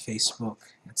 Twitter, Facebook,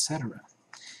 etc.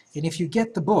 And if you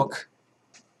get the book,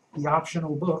 the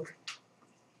optional book,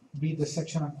 read the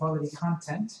section on quality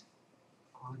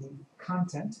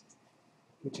content,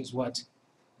 which is what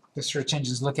the search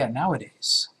engines look at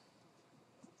nowadays.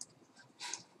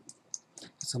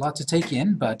 It's a lot to take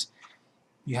in, but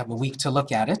you have a week to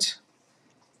look at it.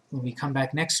 When we come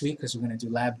back next week, because we're going to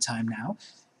do lab time now,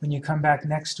 when you come back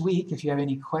next week, if you have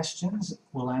any questions,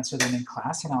 we'll answer them in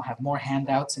class, and I'll have more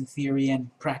handouts and theory and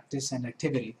practice and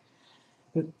activity.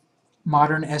 But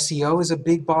modern SEO is a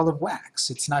big ball of wax.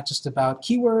 It's not just about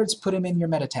keywords, put them in your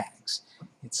meta tags.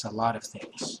 It's a lot of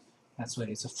things. That's what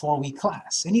it's a 4-week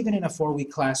class. And even in a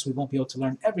 4-week class, we won't be able to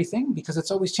learn everything because it's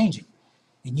always changing.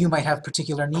 And you might have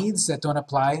particular needs that don't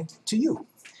apply to you.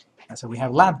 That's why we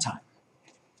have lab time.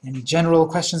 Any general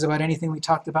questions about anything we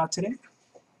talked about today?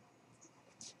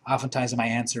 Oftentimes my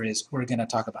answer is, we're going to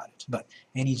talk about it. But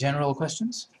any general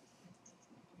questions?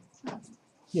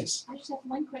 Yes? I just have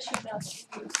one question about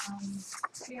you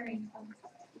clearing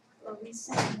or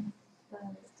resetting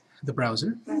The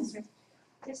browser? browser.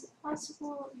 Is it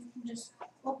possible you can just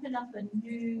open up a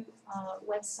new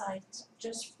website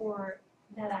just for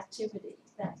that activity,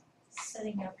 that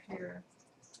setting up your,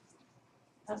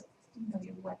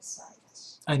 your website?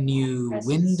 A new Presence.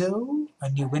 window? A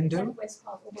new Is window? that what's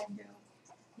called a window?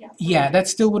 Yeah, that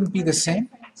still wouldn't be For the same.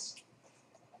 different-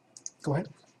 Go ahead.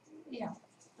 Yeah,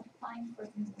 applying for a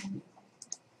new window.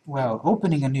 Well,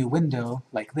 opening a new window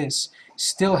like this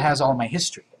still has all my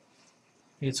history.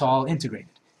 It's all integrated.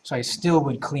 So I still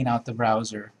would clean out the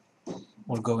browser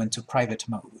or go into private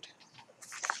mode.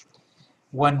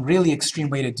 One really extreme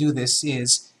way to do this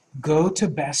is go to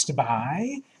Best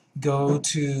Buy, go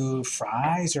to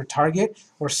Fry's or Target,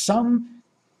 or some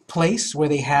place where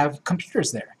they have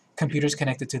computers there, computers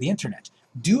connected to the internet.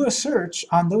 Do a search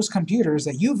on those computers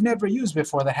that you've never used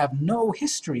before that have no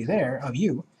history there of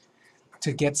you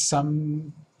to get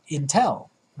some intel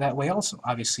that way also.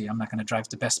 Obviously, I'm not going to drive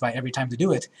to Best Buy every time to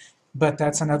do it, but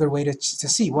that's another way to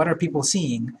see what are people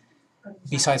seeing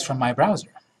besides from my browser.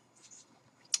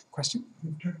 Question?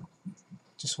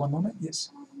 Just one moment. Yes?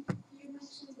 You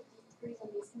mentioned that the degrees on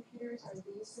these computers, are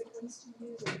these good ones to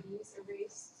use, or these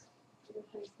erased, to the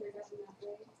place cleared up in that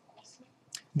way also?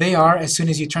 They are as soon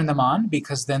as you turn them on,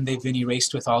 because then they've been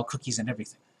erased with all cookies and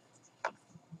everything.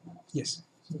 Yes?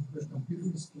 So if the computer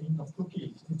is clean of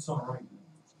cookies, it's all right.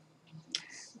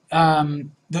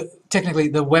 Technically,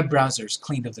 the web browser's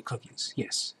cleaned of the cookies.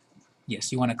 Yes.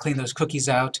 Yes, you want to clean those cookies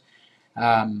out.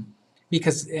 But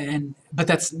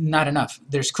that's not enough.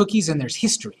 There's cookies and there's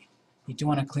history. You do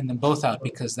want to clean them both out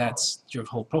because that's your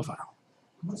whole profile.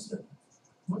 What's the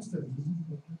reason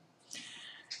for that?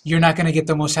 You're not going to get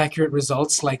the most accurate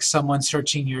results like someone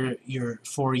searching your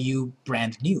For You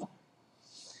brand new.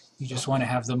 You just want to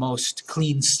have the most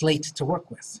clean slate to work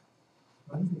with.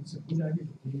 I think it's a good idea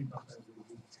to clean it up every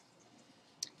week.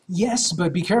 Yes,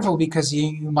 but be careful because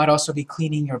you might also be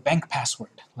cleaning your bank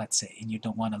password, let's say, and you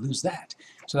don't want to lose that.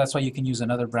 So that's why you can use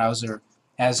another browser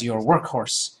as your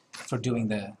workhorse for doing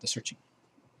the searching.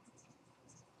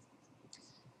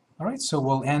 All right, so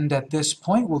we'll end at this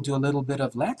point. We'll do a little bit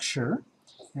of lecture,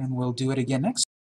 and we'll do it again next